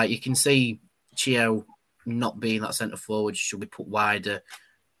of it. Like you can see Chio not being that centre forward, should be put wider.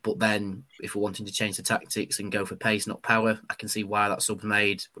 But then if we're wanting to change the tactics and go for pace, not power, I can see why that sub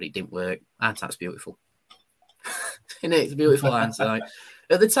made, but it didn't work. Hindsight's beautiful. Isn't it? It's beautiful hindsight.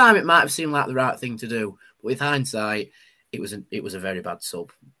 At the time, it might have seemed like the right thing to do, but with hindsight, it was a very bad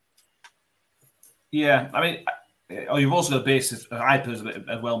sub. Yeah, I mean, you've also got a basis. I personally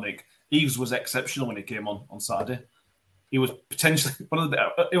as well, Mick. Eaves was exceptional when he came on Saturday. He was potentially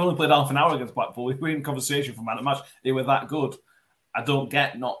he only played half an hour against Blackpool. We were in conversation for man of the match. They were that good. I don't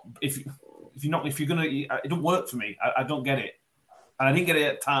get if you're gonna. It don't work for me. I don't get it, and I didn't get it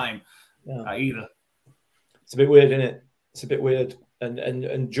at time either. It's a bit weird, isn't it? It's a bit weird.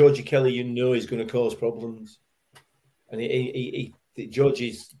 And Georgie Kelly, he's going to cause problems. And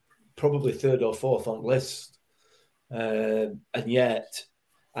Georgie's probably third or fourth on list. And yet,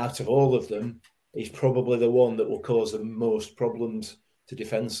 out of all of them, he's probably the one that will cause the most problems to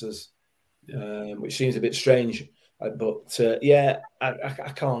defences, which seems a bit strange. But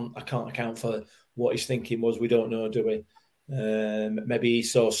I can't account for what his thinking was. We don't know, do we? Maybe he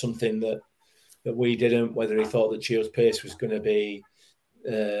saw something that we didn't. Whether he thought that Chio's pace was going to be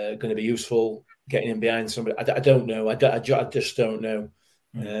useful, getting him behind somebody. I don't know. I just don't know.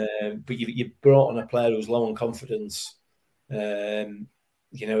 But you brought on a player who's low on confidence. At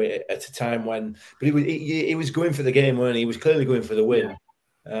a time when, but he was going for the game, weren't he? He was clearly going for the win.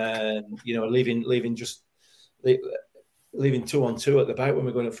 Leaving 2-on-2 at the back when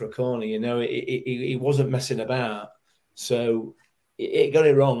we're going up for a corner. He wasn't messing about. So it got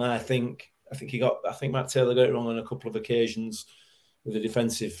it wrong. I think Matt Taylor got it wrong on a couple of occasions with the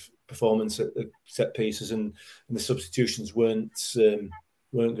defensive performance at the set pieces, and the substitutions weren't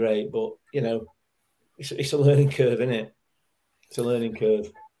great. But it's a learning curve, isn't it? It's a learning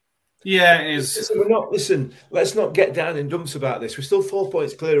curve. Yeah, it is. Let's not get down in dumps about this. We're still 4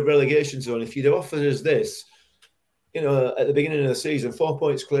 points clear of relegation zone. If you'd have offered us this, at the beginning of the season, 4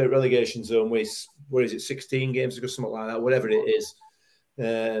 points clear of relegation zone with, 16 games ago, something like that, whatever it is,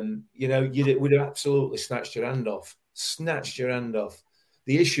 we'd have absolutely snatched your hand off.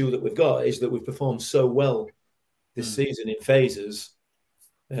 The issue that we've got is that we've performed so well this season in phases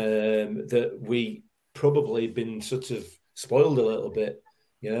that we probably been sort of spoiled a little bit.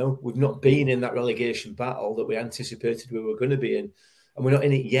 We've not been in that relegation battle that we anticipated we were going to be in, and we're not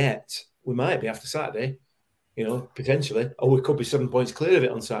in it yet. We might be after Saturday, potentially, or we could be 7 points clear of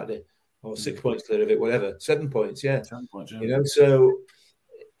it on Saturday, or 6 points clear of it, whatever. 7 points, yeah. 10 points, yeah. So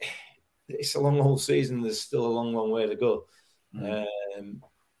it's a long whole season. There's still a long, long way to go.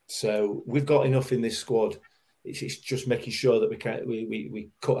 So we've got enough in this squad. It's just making sure that we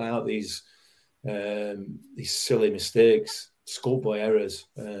cut out these silly mistakes. Schoolboy errors.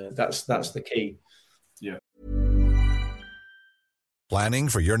 That's the key. Yeah. Planning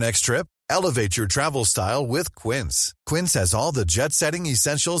for your next trip? Elevate your travel style with Quince. Quince has all the jet-setting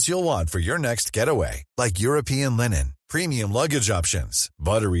essentials you'll want for your next getaway, like European linen, premium luggage options,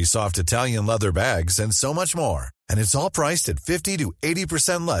 buttery soft Italian leather bags, and so much more. And it's all priced at 50 to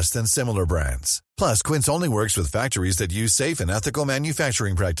 80% less than similar brands. Plus, Quince only works with factories that use safe and ethical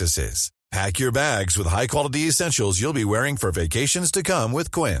manufacturing practices. Pack your bags with high-quality essentials you'll be wearing for vacations to come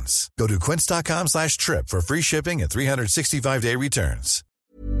with Quince. Go to quince.com/trip for free shipping and 365-day returns.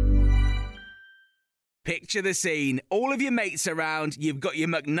 Picture the scene. All of your mates around, you've got your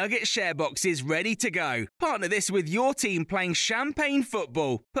McNugget share boxes ready to go. Partner this with your team playing champagne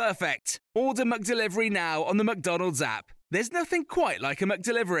football. Perfect. Order McDelivery now on the McDonald's app. There's nothing quite like a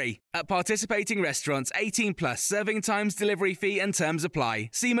McDelivery. At participating restaurants, 18 plus, serving times, delivery fee and terms apply.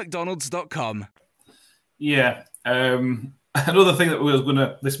 See mcdonalds.com. Yeah. Another thing that we was going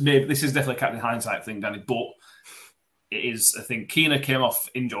to... This is definitely a Captain Hindsight thing, Danny, but it is, I think, Keena came off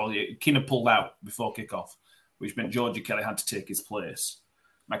injured. Keena pulled out before kickoff, which meant Georgie Kelly had to take his place.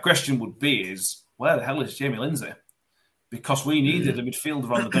 My question would be where the hell is Jamie Lindsay? Because we needed a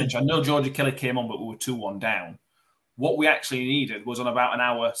midfielder on the bench. I know Georgie Kelly came on, but we were 2-1 down. What we actually needed was on about an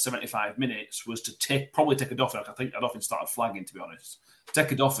hour, 75 minutes, was to probably take a Doffin. I think a Doffin started flagging, to be honest.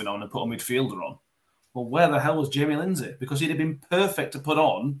 Take a Doffin on and put a midfielder on. Well, where the hell was Jamie Lindsay? Because he'd have been perfect to put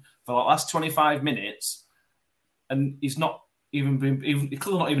on for the last 25 minutes, and he's not even he's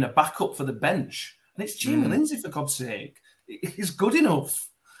clearly not even a backup for the bench. And it's Jamie Lindsay, for God's sake. He's good enough.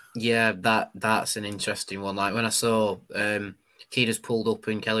 Yeah, that's an interesting one. Like when I saw Keena's pulled up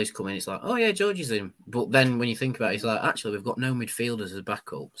and Kelly's coming, it's like, oh yeah, Georgie's in. But then when you think about it, it's like, actually, we've got no midfielders as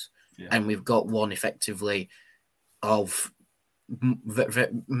backups. Yeah. And we've got one effectively of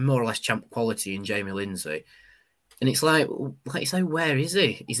more or less champ quality in Jamie Lindsay. And it's like you say, where is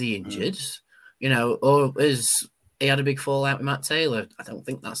he? Is he injured? Or is he had a big fallout with Matt Taylor? I don't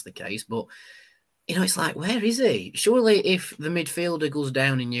think that's the case, but it's like, where is he? Surely if the midfielder goes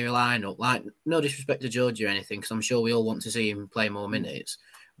down in your lineup, like, no disrespect to Georgie or anything, because I'm sure we all want to see him play more minutes,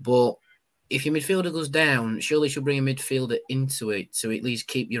 but if your midfielder goes down, surely you should bring a midfielder into it to at least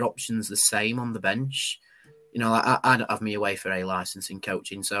keep your options the same on the bench. I don't have me away for a licensing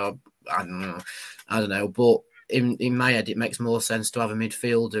coaching, so I don't know, but in my head, it makes more sense to have a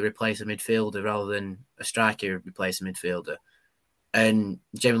midfielder replace a midfielder rather than a striker replace a midfielder. And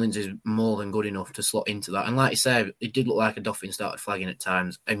Jamie Lindsay's more than good enough to slot into that. And like you said, it did look like a Doffin started flagging at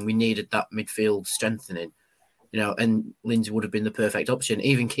times, and we needed that midfield strengthening, and Lindsay would have been the perfect option.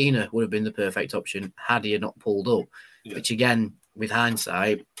 Even Keena would have been the perfect option had he not pulled up, which again, with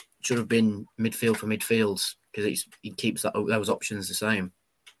hindsight, should have been midfield for midfields because he keeps those options the same.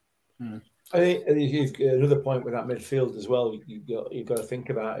 I think another point with that midfield as well, you've got to think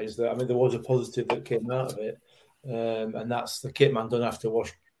about is that, I mean, there was a positive that came out of it, and that's the kit man don't have to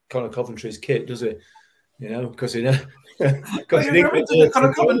wash Conor Coventry's kit, does he? You know, because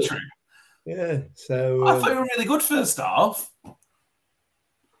Conor Coventry. Yeah, so I thought you were really good first half.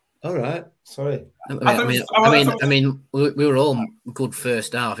 All right, sorry. I mean, we were all good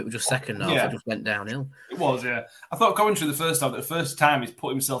first half. It was just second half. It just went downhill. It was, yeah. I thought Coventry the first half, the first time he's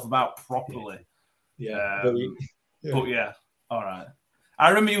put himself about properly. Yeah. But yeah, all right. I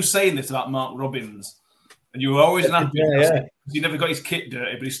remember you saying this about Mark Robins, and you were always happy because he never got his kit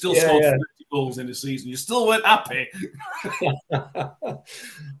dirty, but he still scored 30 goals in the season. You still weren't happy.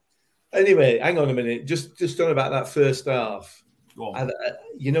 Anyway, hang on a minute. Just on about that first half.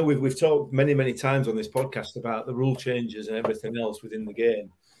 You know, we've talked many times on this podcast about the rule changes and everything else within the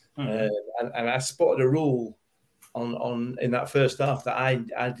game, and I spotted a rule on in that first half that I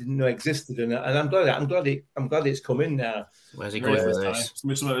didn't know existed, and I'm glad it's come in now. Where's he going with this?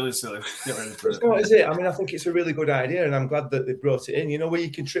 Something really silly. Get ready for it. It's not, is it? I mean, I think it's a really good idea, and I'm glad that they brought it in. You know, where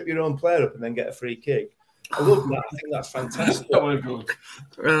you can trip your own player up and then get a free kick. I love that. I think that's fantastic.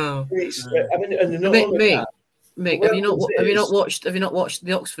 Mick, have you not watched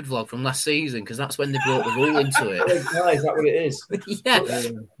the Oxford vlog from last season? Because that's when they brought the rule into it. Is that what it is? Yeah.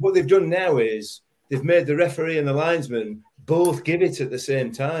 What they've done now is they've made the referee and the linesman both give it at the same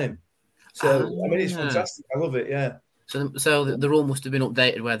time. So I mean, it's fantastic. I love it. Yeah. So the rule must have been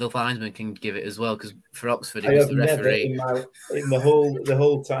updated where the linesman can give it as well. Because for Oxford, it was the referee. In the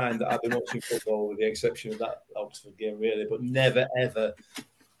whole time that I've been watching football, with the exception of that Oxford game, really, but never ever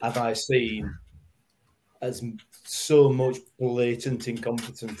have I seen as so much blatant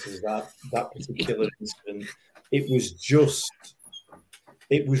incompetence as that particular incident. It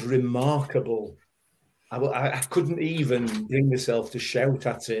was remarkable. I couldn't even bring myself to shout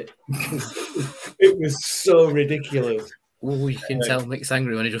at it. It was so ridiculous. Oh, you can tell Mick's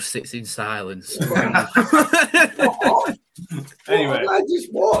angry when he just sits in silence. Anyway, I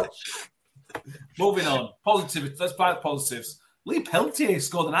just watch. Moving on. Positivity. Let's buy the positives. Lee Peltier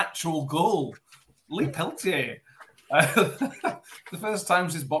scored an actual goal. Lee Peltier. The first time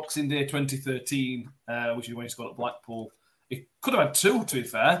since Boxing Day 2013, which is when he scored at Blackpool. He could have had two, to be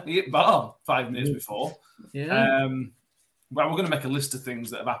fair. He hit bar 5 minutes before. Yeah. But we're going to make a list of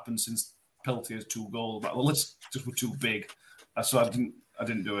things that have happened since Peltier's 2 goals. But the list just were too big. So I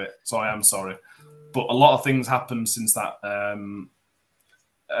didn't do it. So I am sorry. But a lot of things happened since that.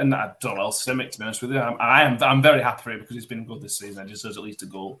 And I don't know else to make, to be honest with you. I'm very happy for him because he's been good this season. He deserves at least a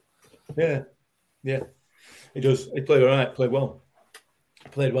goal. Yeah. He does. He played all right. Played well.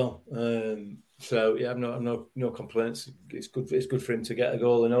 So yeah, I've no complaints. It's good for him to get a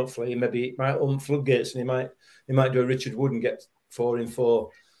goal, and hopefully maybe it might open floodgates, and he might do a Richard Wood and get 4 in 4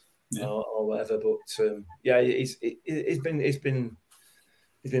 or whatever. But he's been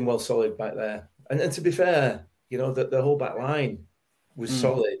well solid back there. And to be fair, you know that the whole back line was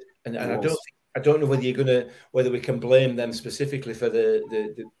solid, and I don't know whether we can blame them specifically for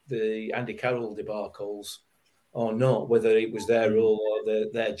the Andy Carroll debacles or not, whether it was their role or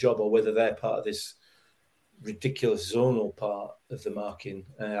their job, or whether they're part of this ridiculous zonal part of the marking.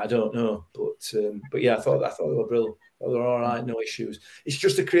 I don't know, but yeah, I thought they were brilliant. They were all right, no issues. It's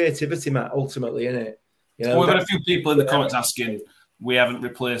just the creativity, Matt. Ultimately, isn't it? You know, we've had a few people in the comments asking, we haven't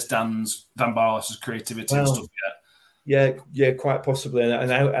replaced Dan Barlas's creativity and stuff yet. Yeah, quite possibly.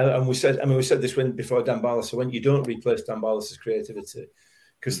 And we said this before Dan Barlas. So when you don't replace Dan Barlas's creativity,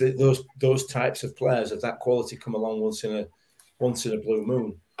 because those types of players of that quality come along once in a blue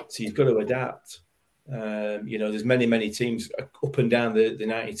moon. So you've got to adapt. You know, there's many teams up and down the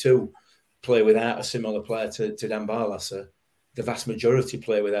 92 play without a similar player to Dan Barlas. The vast majority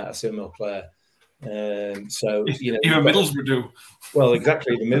play without a similar player. So you know, even Middlesbrough do. Well,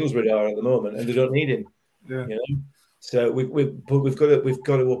 exactly. The Middlesbrough are at the moment, and they don't need him. Yeah. You know? So we've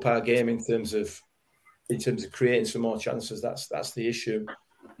got to up our game in terms of creating some more chances. That's the issue.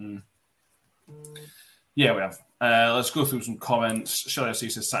 Yeah, we have. Let's go through some comments. Shelley C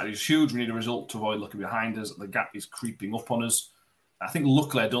says Saturday's huge. We need a result to avoid looking behind us. The gap is creeping up on us. I think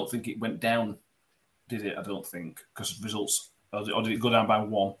luckily I don't think it went down. Did it? I don't think, because results. Or did it go down by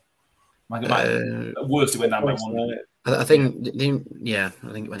 1? At worst, it went down by 1. I think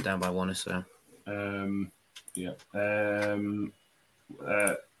it went down by 1 or so.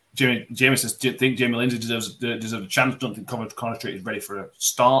 Jamie says, do you think Jamie Lindsay deserves a chance? Don't think Connor Street is ready for a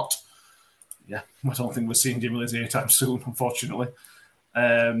start. Yeah, I don't think we're seeing Jamie Lindsay anytime soon, unfortunately.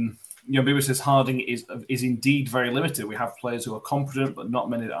 Bieber says Harding is indeed very limited. We have players who are competent, but not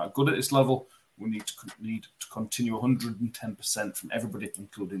many that are good at this level. We need to continue 110% from everybody,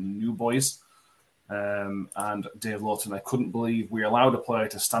 including the new boys. And Dave Lawton, I couldn't believe we allowed a player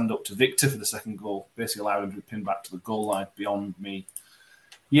to stand up to Victor for the second goal, basically allowed him to be pinned back to the goal line beyond me.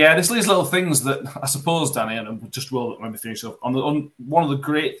 Yeah, there's these little things that I suppose, Danny, and just will let me finish up. On one of the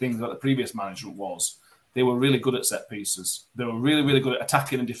great things about the previous management was they were really good at set pieces. They were really, really good at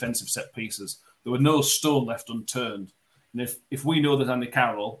attacking and defensive set pieces. There were no stone left unturned. And if we know that Andy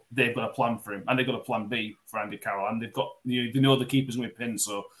Carroll, they've got a plan for him, and they've got a plan B for Andy Carroll, and they've got they know the keeper's going to be pinned,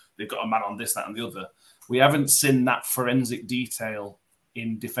 so they've got a man on this, that, and the other. We haven't seen that forensic detail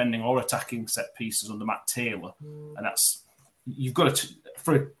in defending or attacking set pieces under Matt Taylor, and that's you've got to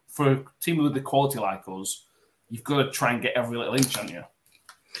for a team with the quality like us, you've got to try and get every little inch, haven't you?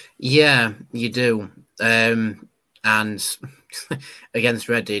 Yeah, you do. And against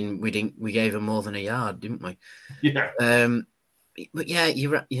Reading, we gave them more than a yard, didn't we? Yeah. But yeah,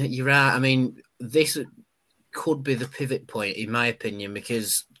 you're right. I mean, this could be the pivot point, in my opinion,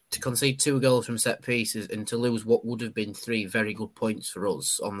 because to concede 2 goals from set pieces and to lose what would have been 3 very good points for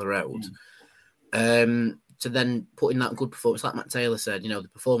us on the road, to then put in that good performance, like Matt Taylor said, the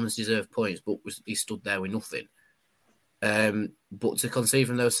performance deserved points, but he stood there with nothing. But to concede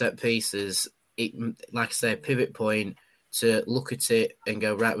from those set pieces, it, like I say, a pivot point to look at it and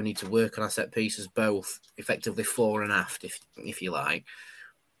go, right, we need to work on our set pieces, both effectively fore and aft, if you like,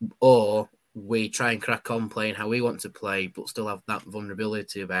 or we try and crack on playing how we want to play, but still have that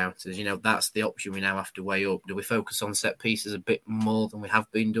vulnerability about us. That's the option we now have to weigh up. Do we focus on set pieces a bit more than we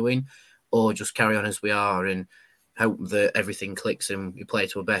have been doing, or just carry on as we are and hope that everything clicks and we play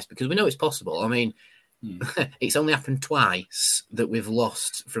to our best? Because we know it's possible. I mean, it's only happened twice that we've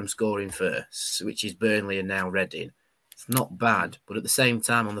lost from scoring first, which is Burnley and now Reading. It's not bad, but at the same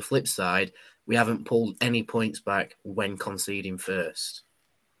time, on the flip side, we haven't pulled any points back when conceding first.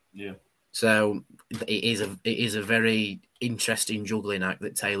 Yeah. So it is a very interesting juggling act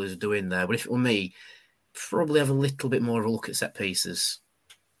that Taylor's doing there. But if it were me, probably have a little bit more of a look at set pieces.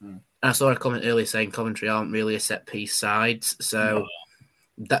 I saw a comment earlier saying Coventry aren't really a set piece side, so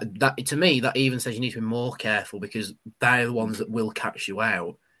that to me that even says you need to be more careful because they're the ones that will catch you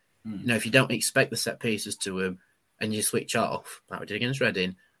out. If you don't expect the set pieces to them and you switch off, like we did against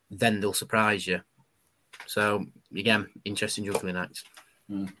Reading, then they'll surprise you. So again, interesting juggling act.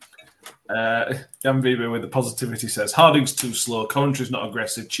 Jan Bieber with the positivity says Harding's too slow, Coventry's not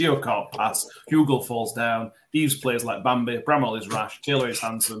aggressive, Chio can't pass, Hugo falls down, Eves plays like Bambi, Bramall is rash, Taylor is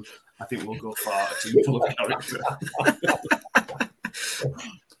handsome. I think we'll go far. A team full of character.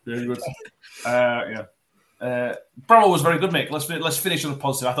 Very good. Bramall was very good, mate. Let's finish on a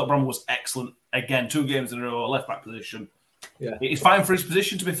positive. I thought Bramall was excellent again. 2 games in a row, left back position. Yeah, he's fighting for his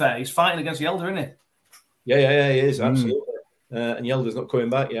position. To be fair, he's fighting against Yelder, isn't he? Yeah, he is absolutely. And Yelder's not coming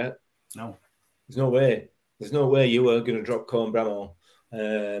back yet. No, there's no way. There's no way you are going to drop Colin Bramall.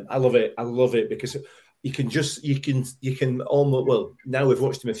 I love it because you can almost, well, now we've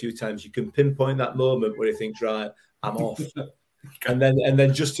watched him a few times, you can pinpoint that moment where he thinks, right, I'm off. and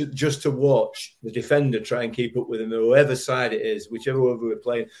then just to watch the defender try and keep up with him, whoever side it is, whichever way we're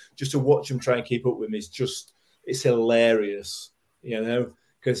playing, just to watch him try and keep up with him it's hilarious,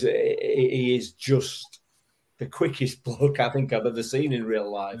 because he is just the quickest bloke I think I've ever seen in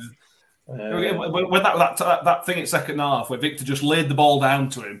real life. When that thing at second half where Victor just laid the ball down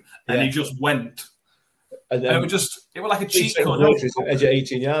to him and he just went. And it was like a cheat code. Edge of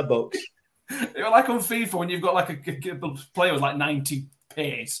 18-yard box. It was like on FIFA when you've got like a player with like 90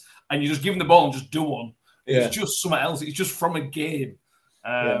 pace and you just give him the ball and just do one. It's just something else. It's just from a game.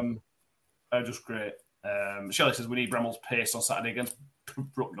 Just great. Shelley says we need Bramall's pace on Saturday against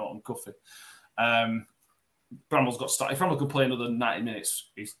Brook Norton Cuffy. Bramall's got started. If Bramall could play another 90 minutes,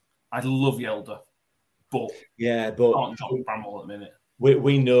 I'd love Yelder. But I can't drop Bramall at the minute.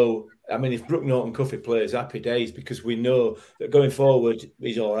 We know, I mean, if Brook Norton Cuffy plays, happy days, because we know that going forward,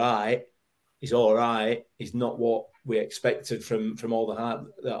 he's all right. He's all right. He's not what we expected from all the hype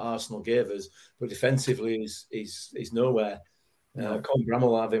that Arsenal gave us. But defensively, he's nowhere. Colin Bramall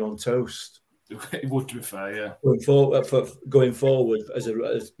will have him on toast. It would, to be fair, yeah. Going forward, as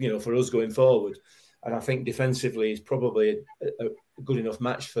for us going forward. And I think defensively, he's probably a good enough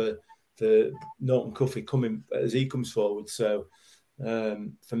match for Norton Cuffy coming as he comes forward. So,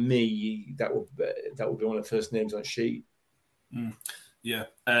 for me, that would be one of the first names on the sheet. Yeah.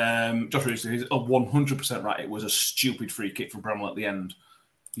 Josh Reese is 100% right. It was a stupid free kick from Bramall at the end.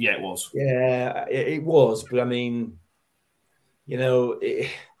 Yeah, it was. Yeah, it was. But I mean, it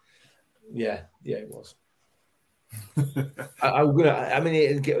was.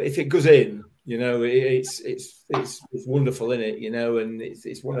 If it goes in, it's wonderful, isn't it? And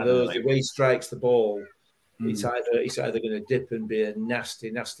it's one of those. The way he strikes the ball, it's either going to dip and be a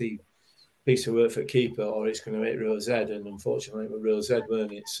nasty piece of work for keeper, or it's going to hit Rose Ed. And unfortunately, it was Rose Ed,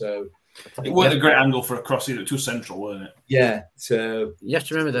 weren't it? So it wasn't a great angle for a cross either. Too central, weren't it? Yeah. So you have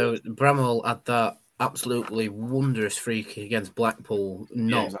to remember though, Bramall had that absolutely wonderous free kick against Blackpool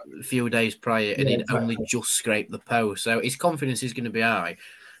a few days prior, and he'd only just scraped the post. So his confidence is going to be high.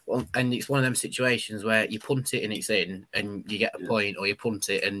 Well, and it's one of them situations where you punt it and it's in, and you get a point, or you punt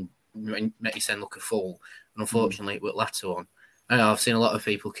it and make your son look a fool. And unfortunately, it was the latter one. I know I've seen a lot of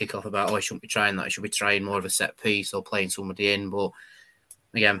people kick off about, I shouldn't be trying that. I should be trying more of a set piece or playing somebody in. But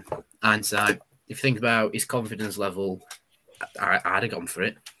again, hindsight, if you think about his confidence level, I'd have gone for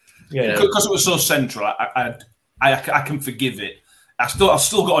it. Yeah, because it was so central, I can forgive it. I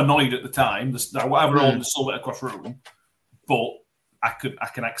still got annoyed at the time. Whatever on the still went across room, but I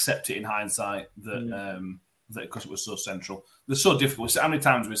can accept it in hindsight that because it was so central. They're so difficult. How many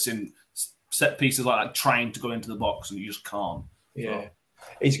times we've seen set pieces like that trying to go into the box and you just can't. Yeah,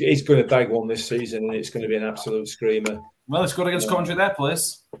 he's going to bag one this season, and it's going to be an absolute screamer. Well, it's good against Coventry, their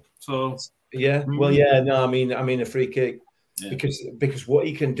place. So yeah, well, yeah, no, I mean a free kick. Yeah. Because what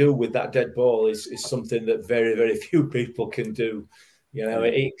he can do with that dead ball is something that very, very few people can do.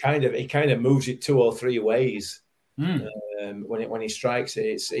 It kind of moves it 2 or 3 ways when he strikes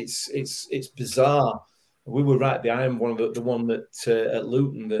it. It's bizarre. We were right behind the one that at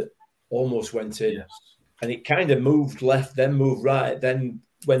Luton that almost went in, and it kind of moved left, then moved right, then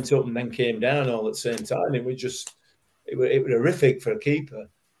went up and then came down all at the same time. It was horrific for a keeper.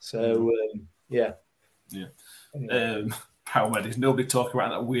 So yeah. Paramedics, nobody talking about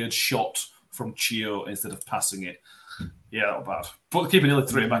that weird shot from Chio instead of passing it. Yeah, not bad. But keeping nearly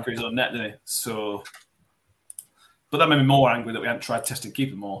 3 back in his own net, didn't he? So, but that made me more angry that we hadn't tried testing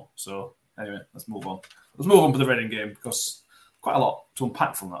keeper more. So anyway, let's move on. Let's move on to the Reading game because quite a lot to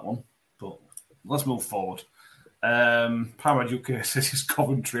unpack from that one. But let's move forward. Paramount UK says he's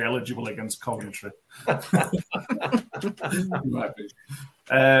Coventry eligible against Coventry. Might be.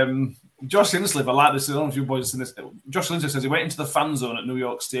 Josh Linsley, I like this. I don't know if you boys have seen this. Josh Linsley says he went into the fan zone at New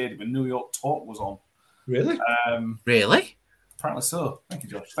York Stadium when New York Talk was on. Really? Really? Apparently so. Thank you,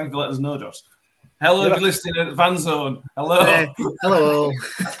 Josh. Thank you for letting us know, Josh. Hello, if you're listening at the fan zone. Hello. Hello.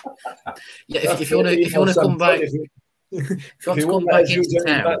 Yeah, if you want to come back. If you want to come back into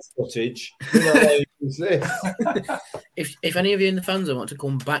town, footage, if any of you in the fans want to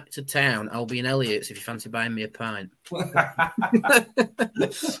come back to town, I'll be in Elliot's if you fancy buying me a pint. Right,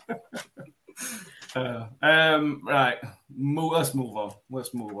 let's move on.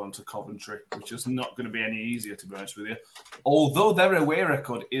 Let's move on to Coventry, which is not going to be any easier, to be honest with you. Although their away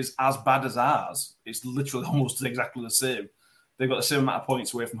record is as bad as ours, it's literally almost exactly the same. They've got the same amount of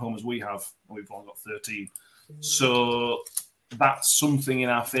points away from home as we have, and we've only got 13. So that's something in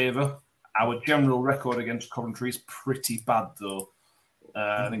our favour. Our general record against Coventry is pretty bad, though.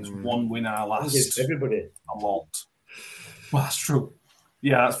 I think it's 1 win our last. Everybody. A lot. Well, that's true.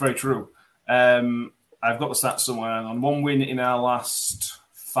 Yeah, that's very true. I've got the stats somewhere. On 1 win in our last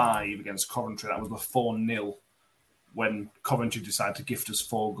 5 against Coventry. That was the 4-0 when Coventry decided to gift us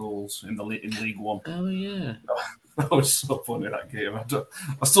 4 goals in League One. Oh, yeah. That was so funny, that game.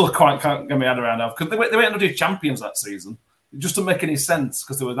 I still can't get my head around how. Because they went on to be champions that season. It just didn't make any sense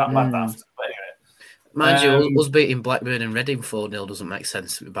because they were that bad after. But anyway. Mind you, us beating Blackburn and Reading 4-0 doesn't make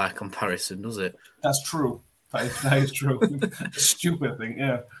sense by comparison, does it? That's true. That is true. Stupid thing,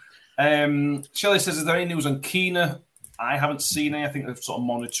 yeah. Shelley says, is there any news on Keena? I haven't seen any. I think they're sort of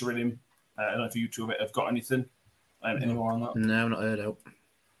monitoring him. I don't know if you two have got anything. Any more on that? No, not heard of.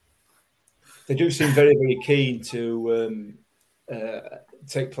 They do seem very, very keen to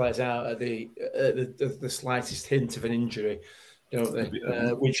take players out at the slightest hint of an injury, don't they?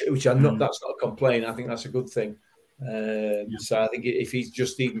 Which I'm not. That's not a complaint. I think that's a good thing. So I think if he's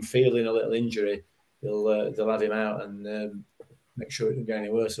just even feeling a little injury, they'll have him out and make sure it doesn't get any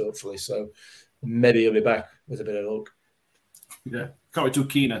worse. Hopefully, so maybe he'll be back with a bit of luck. Yeah, can't be too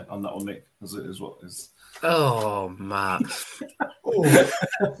keen on that one, Mick. Is what is. Oh, Matt.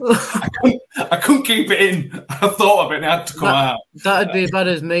 I couldn't keep it in. I thought of it and it had to come out. That'd be as bad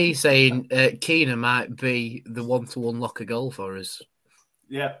as me saying Keena might be the one to unlock a goal for us.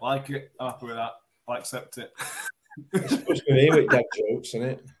 Yeah, like it. I'm happy with that. I accept it. It's supposed to be with dad jokes, isn't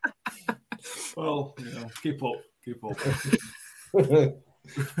it? Well, keep up. So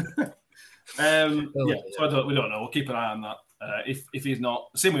we don't know. We'll keep an eye on that. If he's not,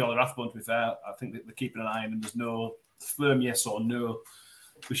 same with all the Rathbone, to be fair, I think that they're keeping an eye on him. There's no firm yes or no.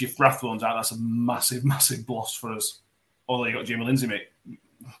 Which if Rathbone's out, that's a massive, massive loss for us. Although you got Jamie Lindsay, mate.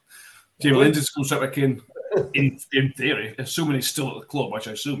 Jamie Lindsay's come straight back in theory, assuming he's still at the club, which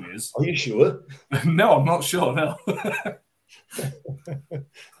I assume he is. Are you sure? No, I'm not sure, no.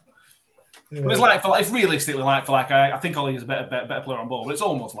 But it's like for like, it's realistically like for like. I think Ollie is a better player on ball, but it's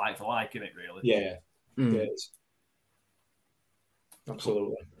almost like for like, isn't it? Really? Yeah, yeah, it's...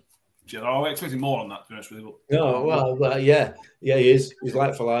 absolutely. I'm expecting more on that, to be honest with you. No, well, yeah, he is. He's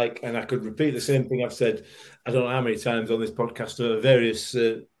like for like, and I could repeat the same thing I've said. I don't know how many times on this podcast or various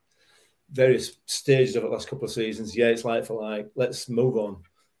stages of the last couple of seasons. Yeah, it's like for like. Let's move on.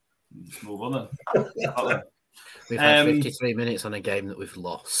 Let's move on then. We've had 53 minutes on a game that we've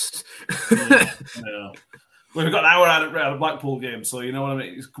lost. Yeah. We've got an hour out of Blackpool game, so you know what I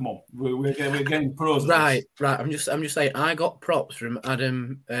mean. Come on, we're getting pros. Right. I'm just saying. I got props from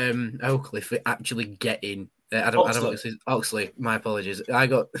Adam Oakley for actually getting Adam Oxley. My apologies. I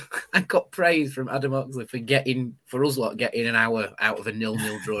got praise from Adam Oxley for us getting an hour out of a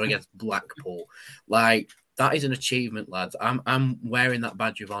 0-0 draw against Blackpool. Like that is an achievement, lads. I'm wearing that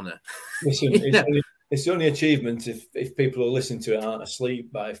badge of honour. Listen, it's the only achievement if people who listen to it aren't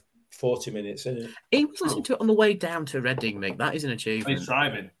asleep by 40 minutes, isn't it? He was listening to it on the way down to Reading, Mick. That is an achievement. He's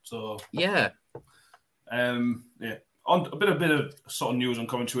driving, so yeah. On a bit of sort of news on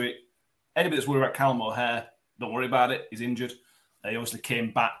commentary. Anybody that's worried about Callum O'Hare, don't worry about it. He's injured. He obviously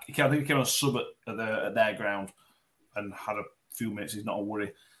came back. I think he came on a sub at their ground and had a few minutes. He's not a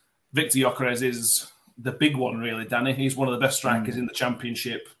worry. Victor Gyökeres is the big one, really, Danny. He's one of the best strikers in the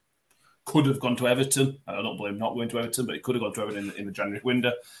Championship. Could have gone to Everton. I don't blame him not going to Everton, but he could have gone to Everton in the January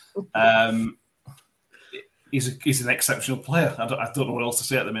window. He's an exceptional player. I don't know what else to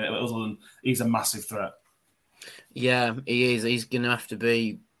say at the minute, other than he's a massive threat. Yeah, he is. He's going to have to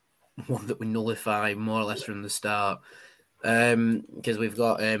be one that we nullify more or less from the start. Because we've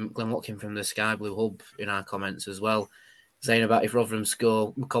got Glenn Watkin from the Sky Blue Hub in our comments as well, saying about if Rotherham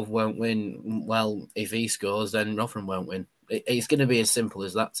score, Cov won't win. Well, if he scores, then Rotherham won't win. It's going to be as simple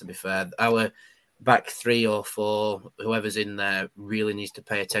as that, to be fair. Our back 3 or 4, whoever's in there, really needs to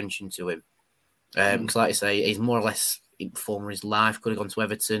pay attention to him. Because, like I say, he's more or less in form of his life. Could have gone to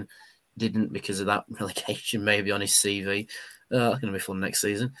Everton, didn't because of that relegation maybe on his CV. That's going to be fun next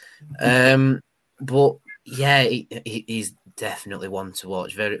season. But, yeah, he's definitely one to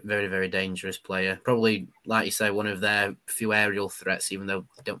watch. Very, very, very dangerous player. Probably, like you say, one of their few aerial threats, even though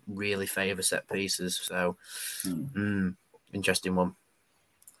they don't really favour set pieces. So, interesting one.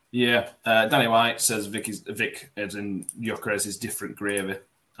 Yeah, Danny White says Vic as in Gyökeres is different gravy.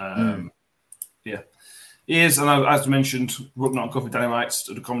 Yeah, he is. And as mentioned, Brook Norton-Cuffy, Danny White,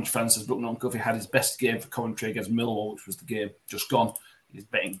 the commentary fan says Brook Norton-Cuffy had his best game for commentary against Millwall, which was the game just gone. He's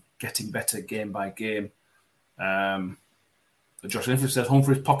getting better game by game. Josh Linford says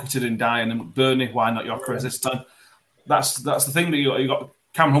Humphreys pocketed and dying and McBurney. Why not Gyökeres this time? That's the thing that you got.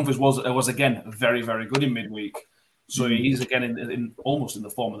 Cameron Humphreys was again very, very good in midweek. So he's again in almost in the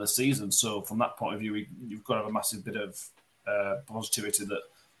form of the season. So from that point of view, you've got to have a massive bit of positivity that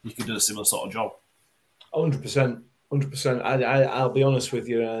you can do a similar sort of job. 100%. I'll be honest with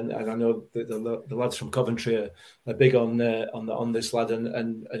you, and I know that the lads from Coventry are big on this lad,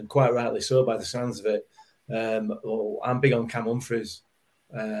 and quite rightly so by the sounds of it. I'm big on Cam Humphreys.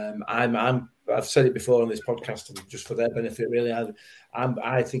 I've said it before on this podcast, and just for their benefit, really,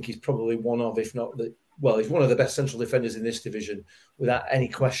 I think he's probably one of, if not the. Well, he's one of the best central defenders in this division, without any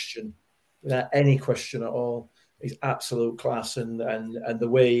question at all. He's absolute class, and the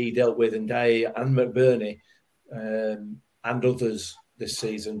way he dealt with Ndiaye and McBurney and others this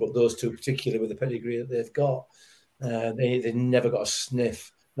season, but those two particularly with the pedigree that they've got, they never got a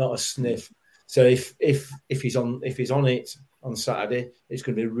sniff, not a sniff. So if he's on it on Saturday, it's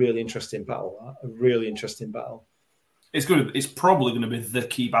going to be a really interesting battle. It's probably going to be the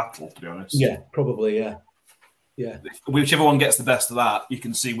key battle, to be honest. Yeah, probably, yeah. Whichever one gets the best of that, you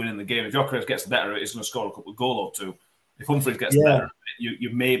can see winning the game. If Gyökeres gets the better of it, he's going to score a couple of goals or two. If Humphreys gets the better of it, you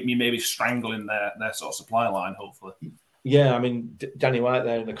may be strangling their sort of supply line, hopefully. Yeah, I mean, Danny White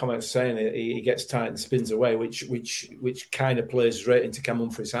there in the comments saying it, he gets tight and spins away, which kind of plays right into Cam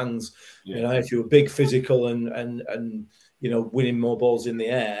Humphreys' hands. Yeah. You know, if you're big, physical, and you know, winning more balls in the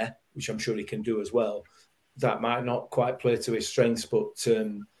air, which I'm sure he can do as well, that might not quite play to his strengths, but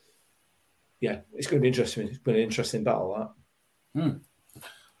yeah, it's going to be interesting. It's going to be an interesting battle, that.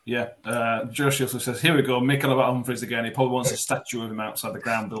 Yeah. Josh also says, here we go, Mikel about Humphreys again. He probably wants a statue of him outside the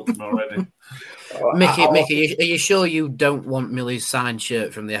ground built for him already. Mickey, are you sure you don't want Millie's signed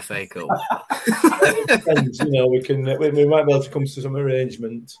shirt from the FA Cup? And, you know, we might be able to come to some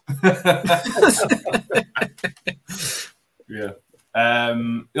arrangement. Yeah.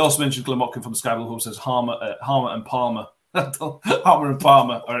 He also mentioned Glenn Watkin from Sky Blue who says Harmer and Palmer. Harmer and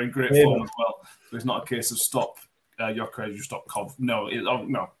Palmer are in great form as well. So it's not a case of stop Gyökeres, you stop Kov. No,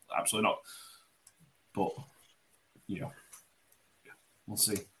 no, absolutely not. But, we'll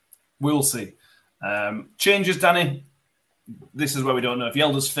see. We'll see. Changes, Danny. This is where we don't know. If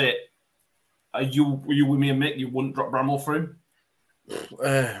Yelder's fit, are you with me and Mick? You wouldn't drop Bramall for him?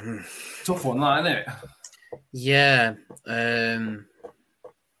 Tough one, that, isn't it? Yeah.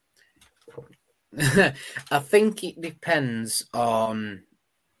 I think it depends on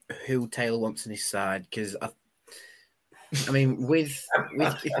who Taylor wants on his side, because I mean, with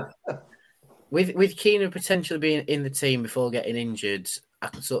Keenan potentially being in the team before getting injured, I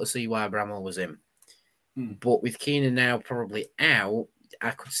could sort of see why Bramall was in. But with Keenan now probably out,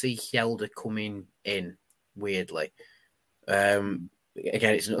 I could see Hjelde coming in weirdly. Again,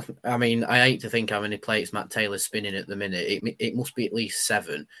 it's not. I mean, I hate to think how many plates Matt Taylor's spinning at the minute. It must be at least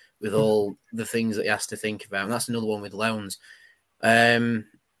 7 with all the things that he has to think about. And that's another one with loans.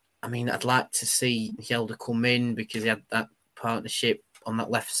 I mean, I'd like to see Hjelde come in because he had that partnership on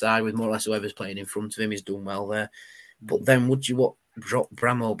that left side with more or less whoever's playing in front of him. He's done well there. But then would you drop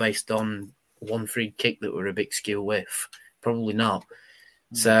Bramall based on one free kick that were a big skill with? Probably not.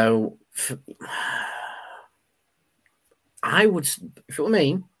 So I would, if it were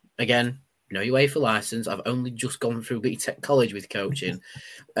me, again, no UEFA license. I've only just gone through BTEC college with coaching.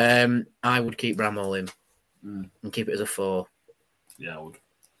 I would keep Bramall in and keep it as a 4. Yeah, I would.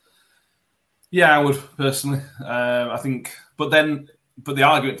 Yeah, I would personally. I think, but the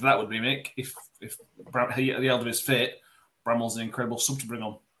argument to that would be, Mick, if the elder is fit, Bramall's an incredible sub to bring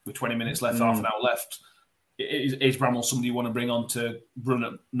on with 20 minutes left, half an hour left. Is Bramall somebody you want to bring on to run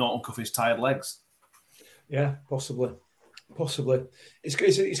at not uncuff his tired legs? Yeah, possibly. It's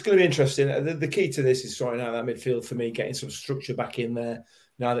going to be interesting. The key to this is sorting out that midfield for me, getting some structure back in there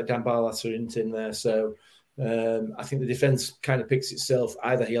now that Dan Barlaser isn't in there. So I think the defence kind of picks itself,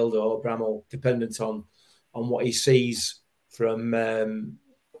 either Hjelde or Bramall, dependent on what he sees from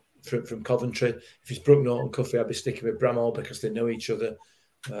Coventry. If he's Brook Norton Cuffy, I'd be sticking with Bramall because they know each other.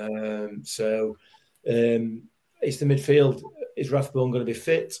 It's the midfield. Is Rathbone going to be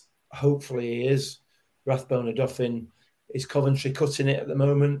fit? Hopefully he is. Rathbone or Duffin. Is Coventry cutting it at the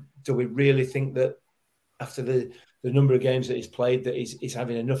moment? Do we really think that after the number of games that he's played that he's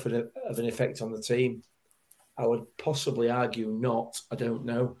having enough of an effect on the team? I would possibly argue not. I don't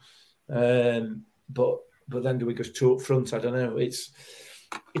know. But then do we go two up front? I don't know. It's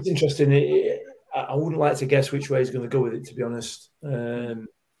interesting. I wouldn't like to guess which way he's going to go with it, to be honest. And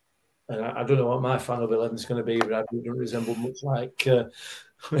I don't know what my final 11 is going to be, but it doesn't resemble much like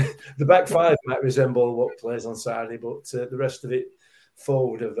the back 5 might resemble what plays on Saturday, but the rest of it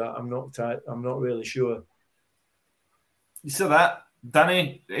forward of that, I'm not really sure. You said that,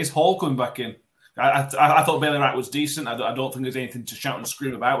 Danny. Is Hall coming back in? I thought Bailey Wright was decent. I don't think there's anything to shout and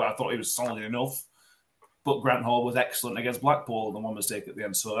scream about, but I thought he was solid enough. But Grant Hall was excellent against Blackpool, the one mistake at the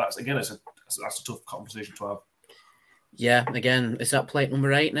end. So that's a tough conversation to have. Yeah, again, is that plate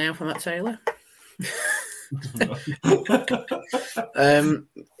number 8 now for Matt Taylor?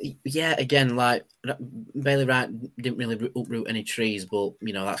 Yeah, again, like Bailey Wright didn't really uproot any trees, but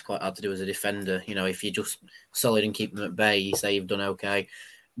that's quite hard to do as a defender. If you're just solid and keep them at bay, you say you've done okay.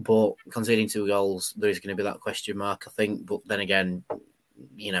 But conceding 2 goals, there is going to be that question mark, I think. But then again,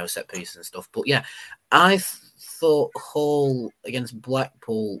 set pieces and stuff. But yeah, I thought Hall against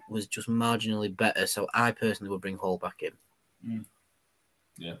Blackpool was just marginally better, so I personally would bring Hall back in.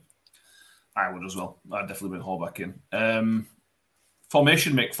 Yeah, I would as well. I'd definitely bring Hall back in.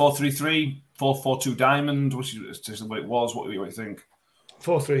 Formation, Mick, 4-3-3, 4-4-2 diamond, which is what it was. What do you think?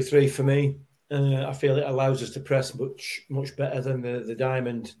 4-3-3 for me. I feel it allows us to press much better than the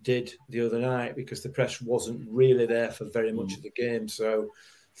diamond did the other night because the press wasn't really there for very much of the game. So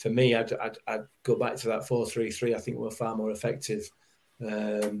for me, I'd go back to that 4-3-3. I think we're far more effective.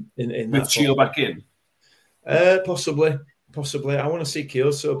 In with Chio back in? Possibly. I want to see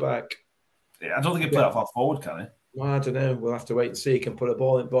Kioso back. Yeah, I don't think he play that far forward, can he? Well, I don't know. We'll have to wait and see. He can put a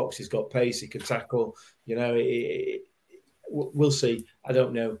ball in box. He's got pace. He can tackle. We'll see. I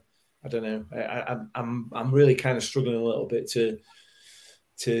don't know. I'm really kind of struggling a little bit to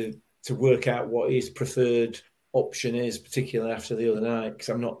work out what his preferred option is, particularly after the other night. Because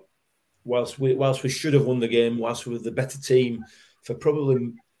I'm not. Whilst we should have won the game, whilst we were the better team for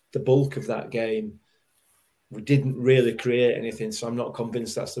probably the bulk of that game, we didn't really create anything. So I'm not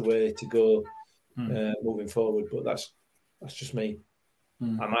convinced that's the way to go moving forward. But that's just me.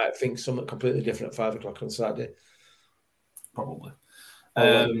 I might think something completely different at 5:00 on Saturday. Probably.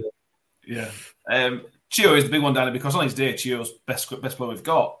 Chio is the big one, Danny, because on his day, Chio's best player we've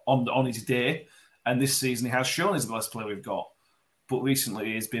got on his day, and this season he has shown he's the best player we've got. But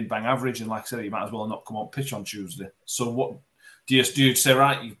recently he's been bang average, and like I said, he might as well not come on pitch on Tuesday. So what do you say?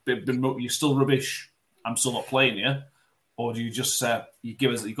 Right, you're still rubbish. I'm still not playing you, or do you just say you've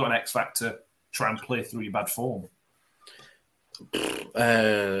got an X factor, try and play through your bad form?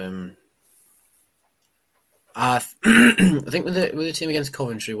 I think with the team against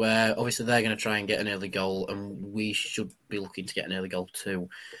Coventry, where obviously they're going to try and get an early goal, and we should be looking to get an early goal too.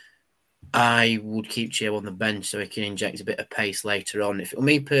 I would keep Chio on the bench so he can inject a bit of pace later on. If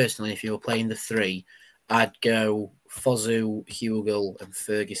me personally, if you were playing the three, I'd go Fosu, Hugill, and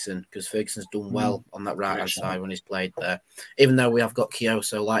Ferguson, because Ferguson's done well on that right hand side when he's played there. Even though we have got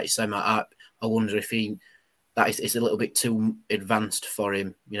Kioso, like you say, I wonder if it's a little bit too advanced for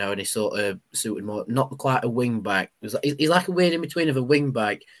him, and he's sort of suited more, not quite a wing back. He's like a weird in between of a wing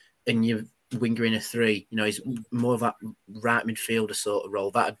back and your winger in a three. He's more of that right midfielder sort of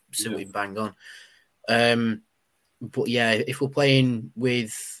role. That'd suit him bang on. But yeah, if we're playing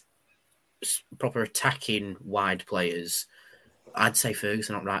with proper attacking wide players, I'd say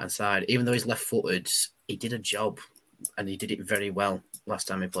Ferguson on right hand side. Even though he's left footed, he did a job and he did it very well last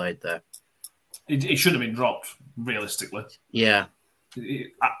time he played there. He should have been dropped, realistically. Yeah.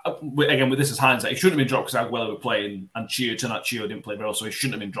 Again, with this as hindsight, he shouldn't have been dropped because Aguero were playing, and Chio didn't play very well, so he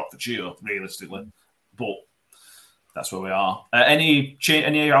shouldn't have been dropped for Chio, realistically. But that's where we are. Any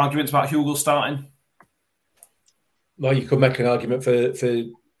arguments about Hugill starting? Well, you could make an argument for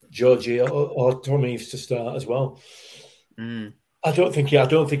Georgie or Tommy to start as well. I don't think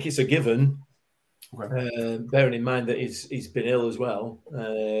it's a given. Okay. Bearing in mind that he's been ill as well.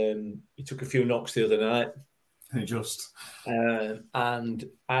 He took a few knocks the other night. And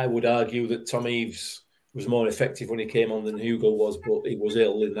I would argue that Tom Eaves was more effective when he came on than Hugill was, but he was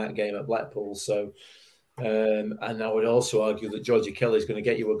ill in that game at Blackpool. So, and I would also argue that Georgie Kelly is going to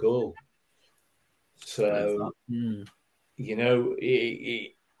get you a goal. So,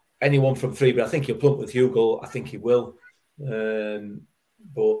 anyone from three, but I think he'll plump with Hugill. I think he will. But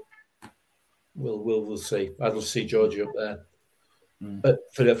we'll see. I'd love to see Georgie up there. But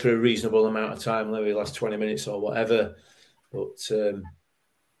for a reasonable amount of time, maybe last 20 minutes or whatever. But who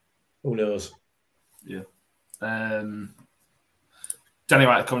knows? Yeah. Danny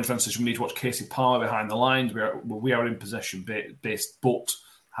Wright at the commentary says we need to watch Casey Palmer behind the lines. We are in possession based, but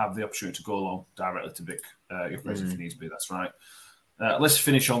have the opportunity to go along directly to Vic if he needs to be. That's right. Let's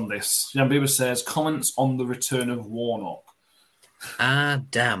finish on this. Jan Bieber says, comments on the return of Warnock.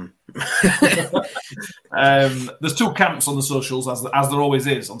 Damn. There's two camps on the socials, as there always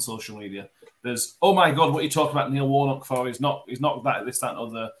is on social media. There's, oh my God, what are you talking about Neil Warnock for? He's not that, this, that, and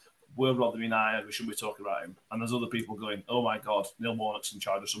other. We're Rotherham United, we shouldn't be talking about him. And there's other people going, oh my God, Neil Warnock's in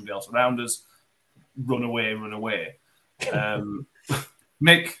charge of somebody else around us. Run away.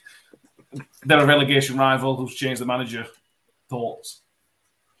 Mick, they're a relegation rival who's changed the manager. Thoughts?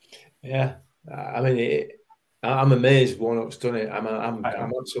 Yeah, I mean, I'm amazed Warnock's done it. I'm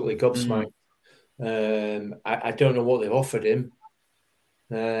absolutely gobsmacked. I don't know what they've offered him,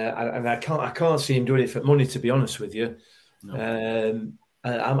 and I can't see him doing it for money. To be honest with you, no.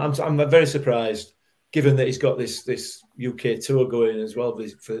 I'm very surprised, given that he's got this UK tour going as well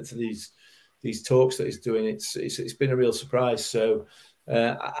for these talks that he's doing. It's been a real surprise. So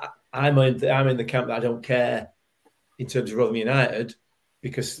I'm in the camp that I don't care in terms of Rotherham United,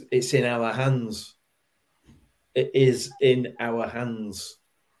 because it's in our hands. It is in our hands.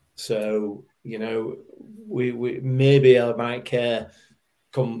 So, we maybe I might care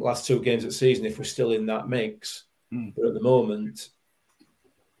come last two games of the season if we're still in that mix. But at the moment,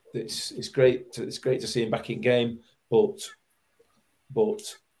 it's great. It's great to see him back in game. But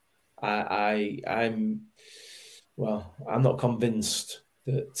I'm not convinced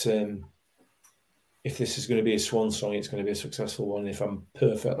that if this is going to be a swan song, it's going to be a successful one, if I'm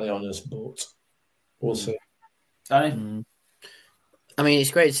perfectly honest. But we'll see. Danny? I mean, it's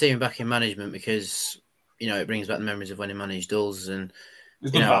great to see him back in management because, it brings back the memories of when he managed us. And,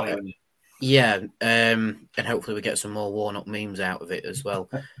 and hopefully we get some more Warnock memes out of it as well.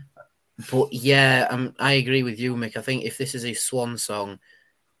 But, yeah, I agree with you, Mick. I think if this is his swan song,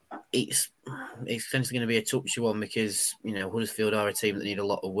 it's potentially going to be a touchy one because, Huddersfield are a team that need a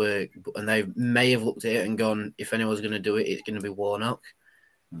lot of work, and they may have looked at it and gone, if anyone's going to do it, it's going to be Warnock.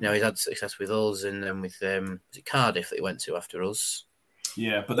 He's had success with us and then with was it Cardiff that he went to after us?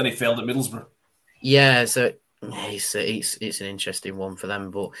 Yeah, but then he failed at Middlesbrough. Yeah, so it's an interesting one for them,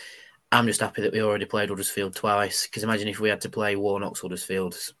 but I'm just happy that we already played Huddersfield twice, because imagine if we had to play Warnock's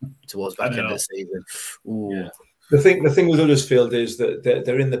Huddersfield towards back end of the season. Ooh. The thing with Huddersfield is that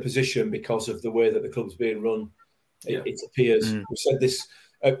they're in the position because of the way that the club's being run. It appears. We said this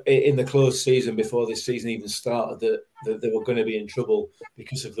in the closed season before this season even started that they were going to be in trouble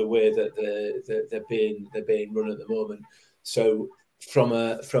because of the way that they're being run at the moment. So from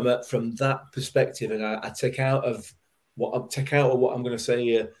that perspective, and I take out of what I'm going to say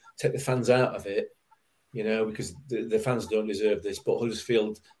here, take the fans out of it, because the fans don't deserve this. But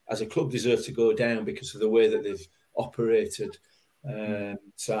Huddersfield, as a club, deserve to go down because of the way that they've operated.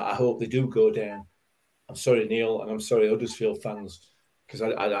 So I hope they do go down. I'm sorry, Neil, and I'm sorry, Huddersfield fans, because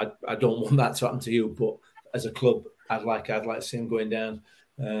I don't want that to happen to you. But as a club, I'd like to see them going down.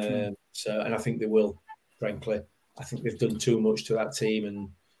 And I think they will. Frankly, I think they've done too much to that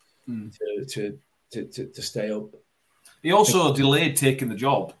team and to stay up. He also delayed taking the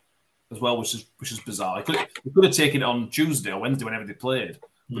job as well, which is bizarre. He could have taken it on Tuesday or Wednesday whenever they played,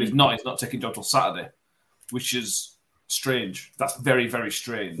 but he's not. He's not taking the job till Saturday, which is strange. That's very, very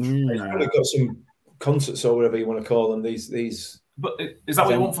strange. He's probably got some concerts or whatever you want to call them. These. But is that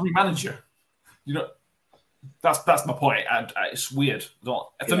what you want from your manager? That's my point. It's weird.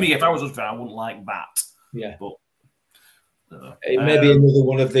 For me, if I was a fan, I wouldn't like that. Yeah, but it may be another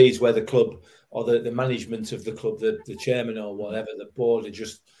one of these where the club or the management of the club, the chairman or whatever, the board are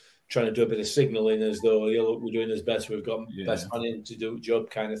just trying to do a bit of signalling as though we're doing this better. We've got best man in to do a job,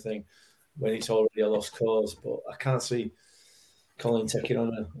 kind of thing. When it's already a lost cause, but I can't see Colin taking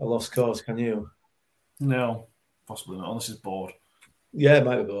on a lost cause. Can you? No, possibly not. Unless he's bored. Yeah, it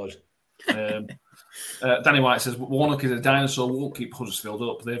might be bored. Danny White says Warnock is a dinosaur, won't keep Huddersfield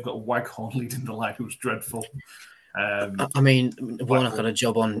up. They've got Waghorn leading the line, who's dreadful. Warnock had a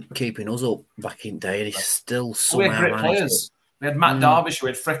job on keeping us up back in the day, and he's still somehow great players. We had Matt Derbyshire,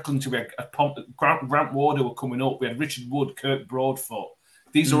 we had Fred Clinton, we had Grant Ward who were coming up, we had Richard Wood, Kirk Broadfoot.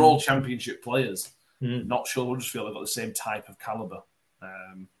 These are all championship players. Not sure Huddersfield have got the same type of calibre.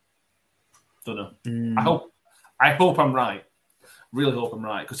 Don't know. I hope I'm right. Really hope I'm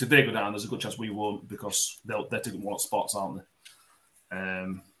right, because if they go down, there's a good chance we won't, because they're taking one spots, aren't they?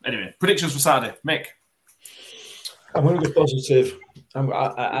 Anyway, predictions for Saturday. Mick? I'm going to go positive.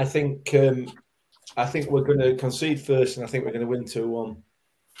 I think we're going to concede first, and I think we're going to win 2-1.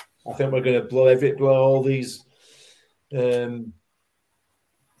 I think we're going to blow all these naysayers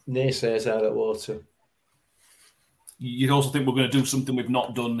out of the water. You also think we're going to do something we've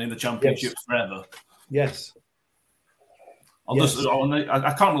not done in the Championship forever? Yes. I can't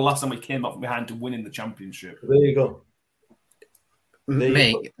remember the last time we came up behind to winning the Championship. There you go.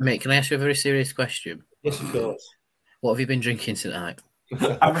 Mate, can I ask you a very serious question? Yes, of course. What have you been drinking tonight?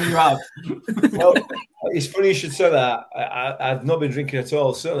 How many you have? Well, it's funny you should say that. I've not been drinking at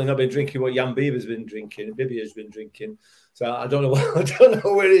all. Certainly not been drinking what Jan Bieber's been drinking. Bibby has been drinking. So I don't know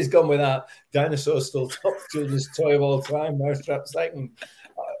where he's gone with that. Dinosaur's still top children's toy of all time. Mousetrap second.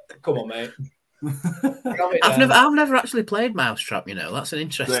 Come on, mate. I've never actually played Mousetrap. That's an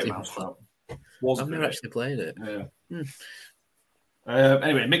interesting. I've never actually played it. Yeah.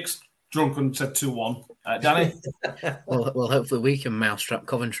 Anyway, Mick's drunk and said 2-1. Danny? well, hopefully we can Mousetrap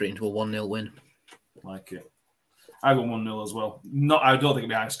Coventry into a 1-0 win. Like it. I got 1-0 as well. I don't think it'll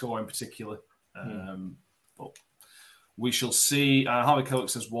be high score in particular. But we shall see. Harvey Kellogg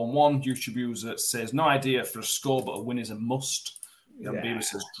says 1-1. YouTube user says no idea for a score, but a win is a must. Jan Bieber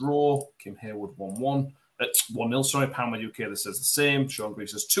says draw. Kim Hayward 1-1. 1-0, sorry. Palmer UK that says the same. Sean Green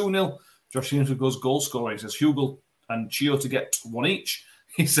says 2-0. Josh Hinsford goes goal scorer. He says Hugel and Chio to get 1 each.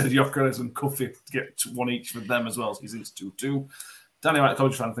 He said Jokeres and Cuffy to get 1 each for them as well. So he's into 2-2. Danny White,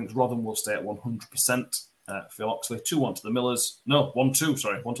 Coventry fan, thinks Rotherham will stay at 100%. Phil Oxley, 2-1 to the Millers. No, 1-2,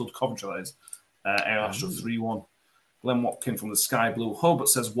 sorry. 1-2 to Coventry, that is. Air Astro 3-1. Glenn Watkin from the Sky Blue Hub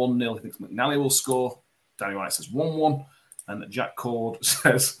says 1-0. He thinks McNally will score. Danny White says 1-1. And Jack Cord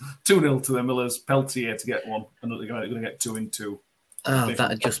says 2-0 to the Millers. Peltier to get 1. And they're going to get 2-2. Oh,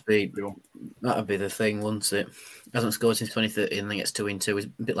 that'd be the thing, wouldn't it? Hasn't scored since 2013 and then gets 2-2. It's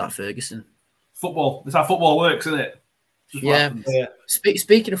a bit like Ferguson. Football. That's how football works, isn't it? Yeah.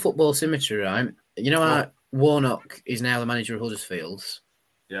 Speaking of football symmetry, right? You know how Warnock is now the manager of Huddersfield?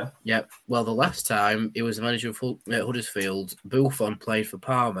 Yeah. Yeah. Well, the last time he was the manager of Huddersfield, Buffon played for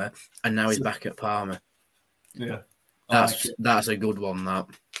Parma, and now he's back at Parma. Yeah. That's a good one, that.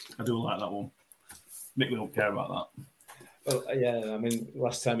 I do like that one. Mick, we don't care about that. Well, yeah, I mean,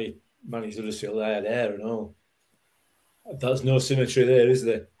 last time he managed Huddersfield, I had hair and all. There's no symmetry there, is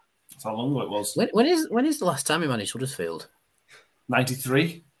there? That's how long ago it was. When is the last time he managed Huddersfield?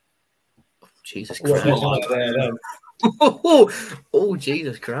 93. Jesus Christ. Oh,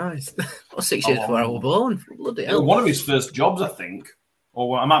 Jesus Christ. 6 years before I was born. Bloody hell. One of his first jobs, I think.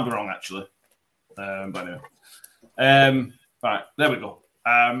 Or I might be wrong, actually. But anyway. Right, there we go.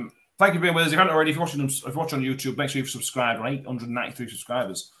 Thank you for being with us. If you haven't already, if you're watching on YouTube, make sure you've subscribed. We're 893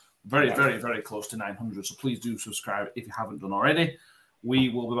 subscribers. Very, very, very close to 900. So please do subscribe if you haven't done already. We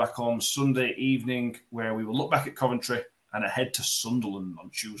will be back on Sunday evening where we will look back at Coventry and head to Sunderland on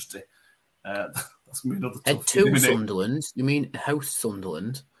Tuesday. That's going to be another tough Head to Sunderland? You mean house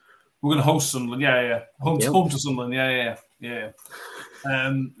Sunderland? We're going to host Sunderland, yeah. Home to Sunderland, yeah.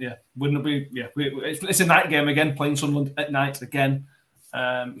 Wouldn't it be? Yeah, it's a night game again, playing Sunderland at night again,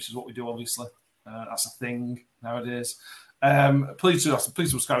 which is what we do, obviously. That's a thing nowadays. Please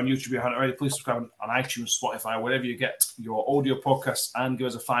subscribe on YouTube if you haven't already. Please subscribe on iTunes, Spotify, wherever you get your audio podcasts, and give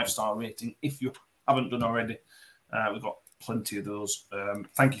us a 5-star rating if you haven't done already. We've got plenty of those.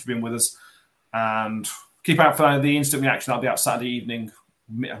 Thank you for being with us, and keep out for the instant reaction. That'll be out Saturday evening.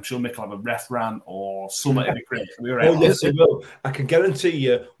 I'm sure Mick will have a ref rant or something. Yes, he will. I can guarantee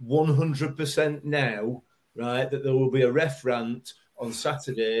you 100% now, right, that there will be a ref rant on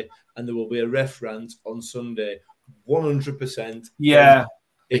Saturday and there will be a ref rant on Sunday. 100%. Yeah.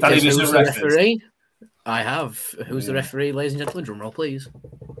 Because who's the referee? I have. Who's the referee, ladies and gentlemen? Drum roll, please.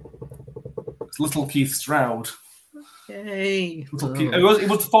 It's little Keith Stroud. Yay. Keith. It was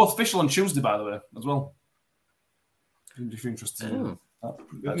the fourth official on Tuesday, by the way, as well. If you're interested in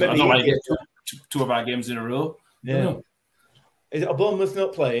I don't know why you get two of our games in a row. Yeah. Is Bournemouth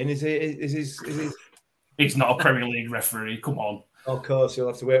not playing? Is he? He's not a Premier League referee. Come on. Of course, you'll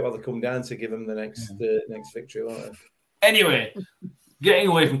have to wait while they come down to give him the next victory, won't it? Anyway, getting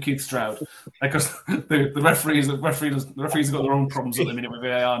away from Keith Stroud because the referees have got their own problems at the minute with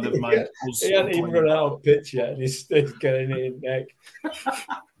VAR. Never mind. He hasn't even run out of pitch yet, and he's still getting it in neck.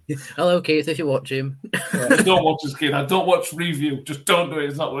 Hello, Keith, if you watch him. Don't watch this, Keith. I don't watch review. Just don't do it.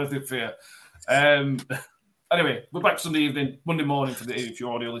 It's not worth it for you. Anyway, we're back Sunday evening, Monday morning if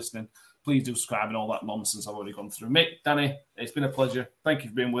you're audio listening. Please do subscribe and all that nonsense I've already gone through. Mick, Danny, it's been a pleasure. Thank you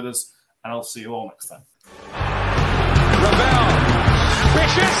for being with us, and I'll see you all next time. Ravel,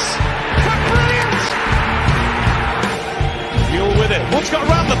 vicious, brilliant. Mule with it. Wood's got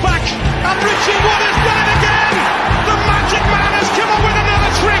round the back, and Richie Wood has done it again. The magic man has come up with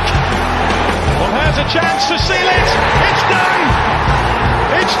another trick. Well, here's a chance to seal it. It's done.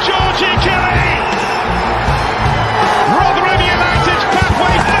 It's Georgie Kelly. Rotherham United's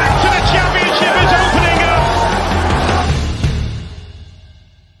pathway back to the championship is opening up.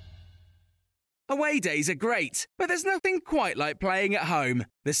 Away days are great, but there's nothing quite like playing at home.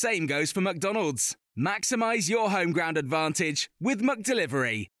 The same goes for McDonald's. Maximise your home ground advantage with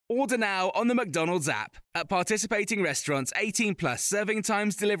McDelivery. Order now on the McDonald's app. At participating restaurants, 18 plus serving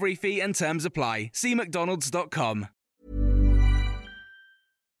times, delivery fee and terms apply. See mcdonalds.com.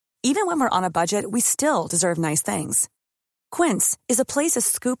 Even when we're on a budget, we still deserve nice things. Quince is a place to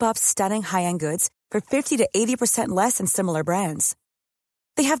scoop up stunning high-end goods for 50 to 80% less than similar brands.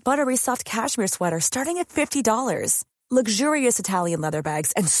 They have buttery soft cashmere sweaters starting at $50, luxurious Italian leather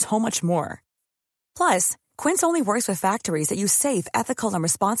bags, and so much more. Plus, Quince only works with factories that use safe, ethical, and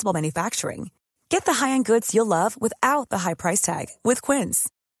responsible manufacturing. Get the high-end goods you'll love without the high price tag with Quince.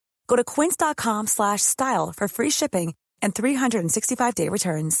 Go to quince.com/style for free shipping and 365-day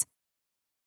returns.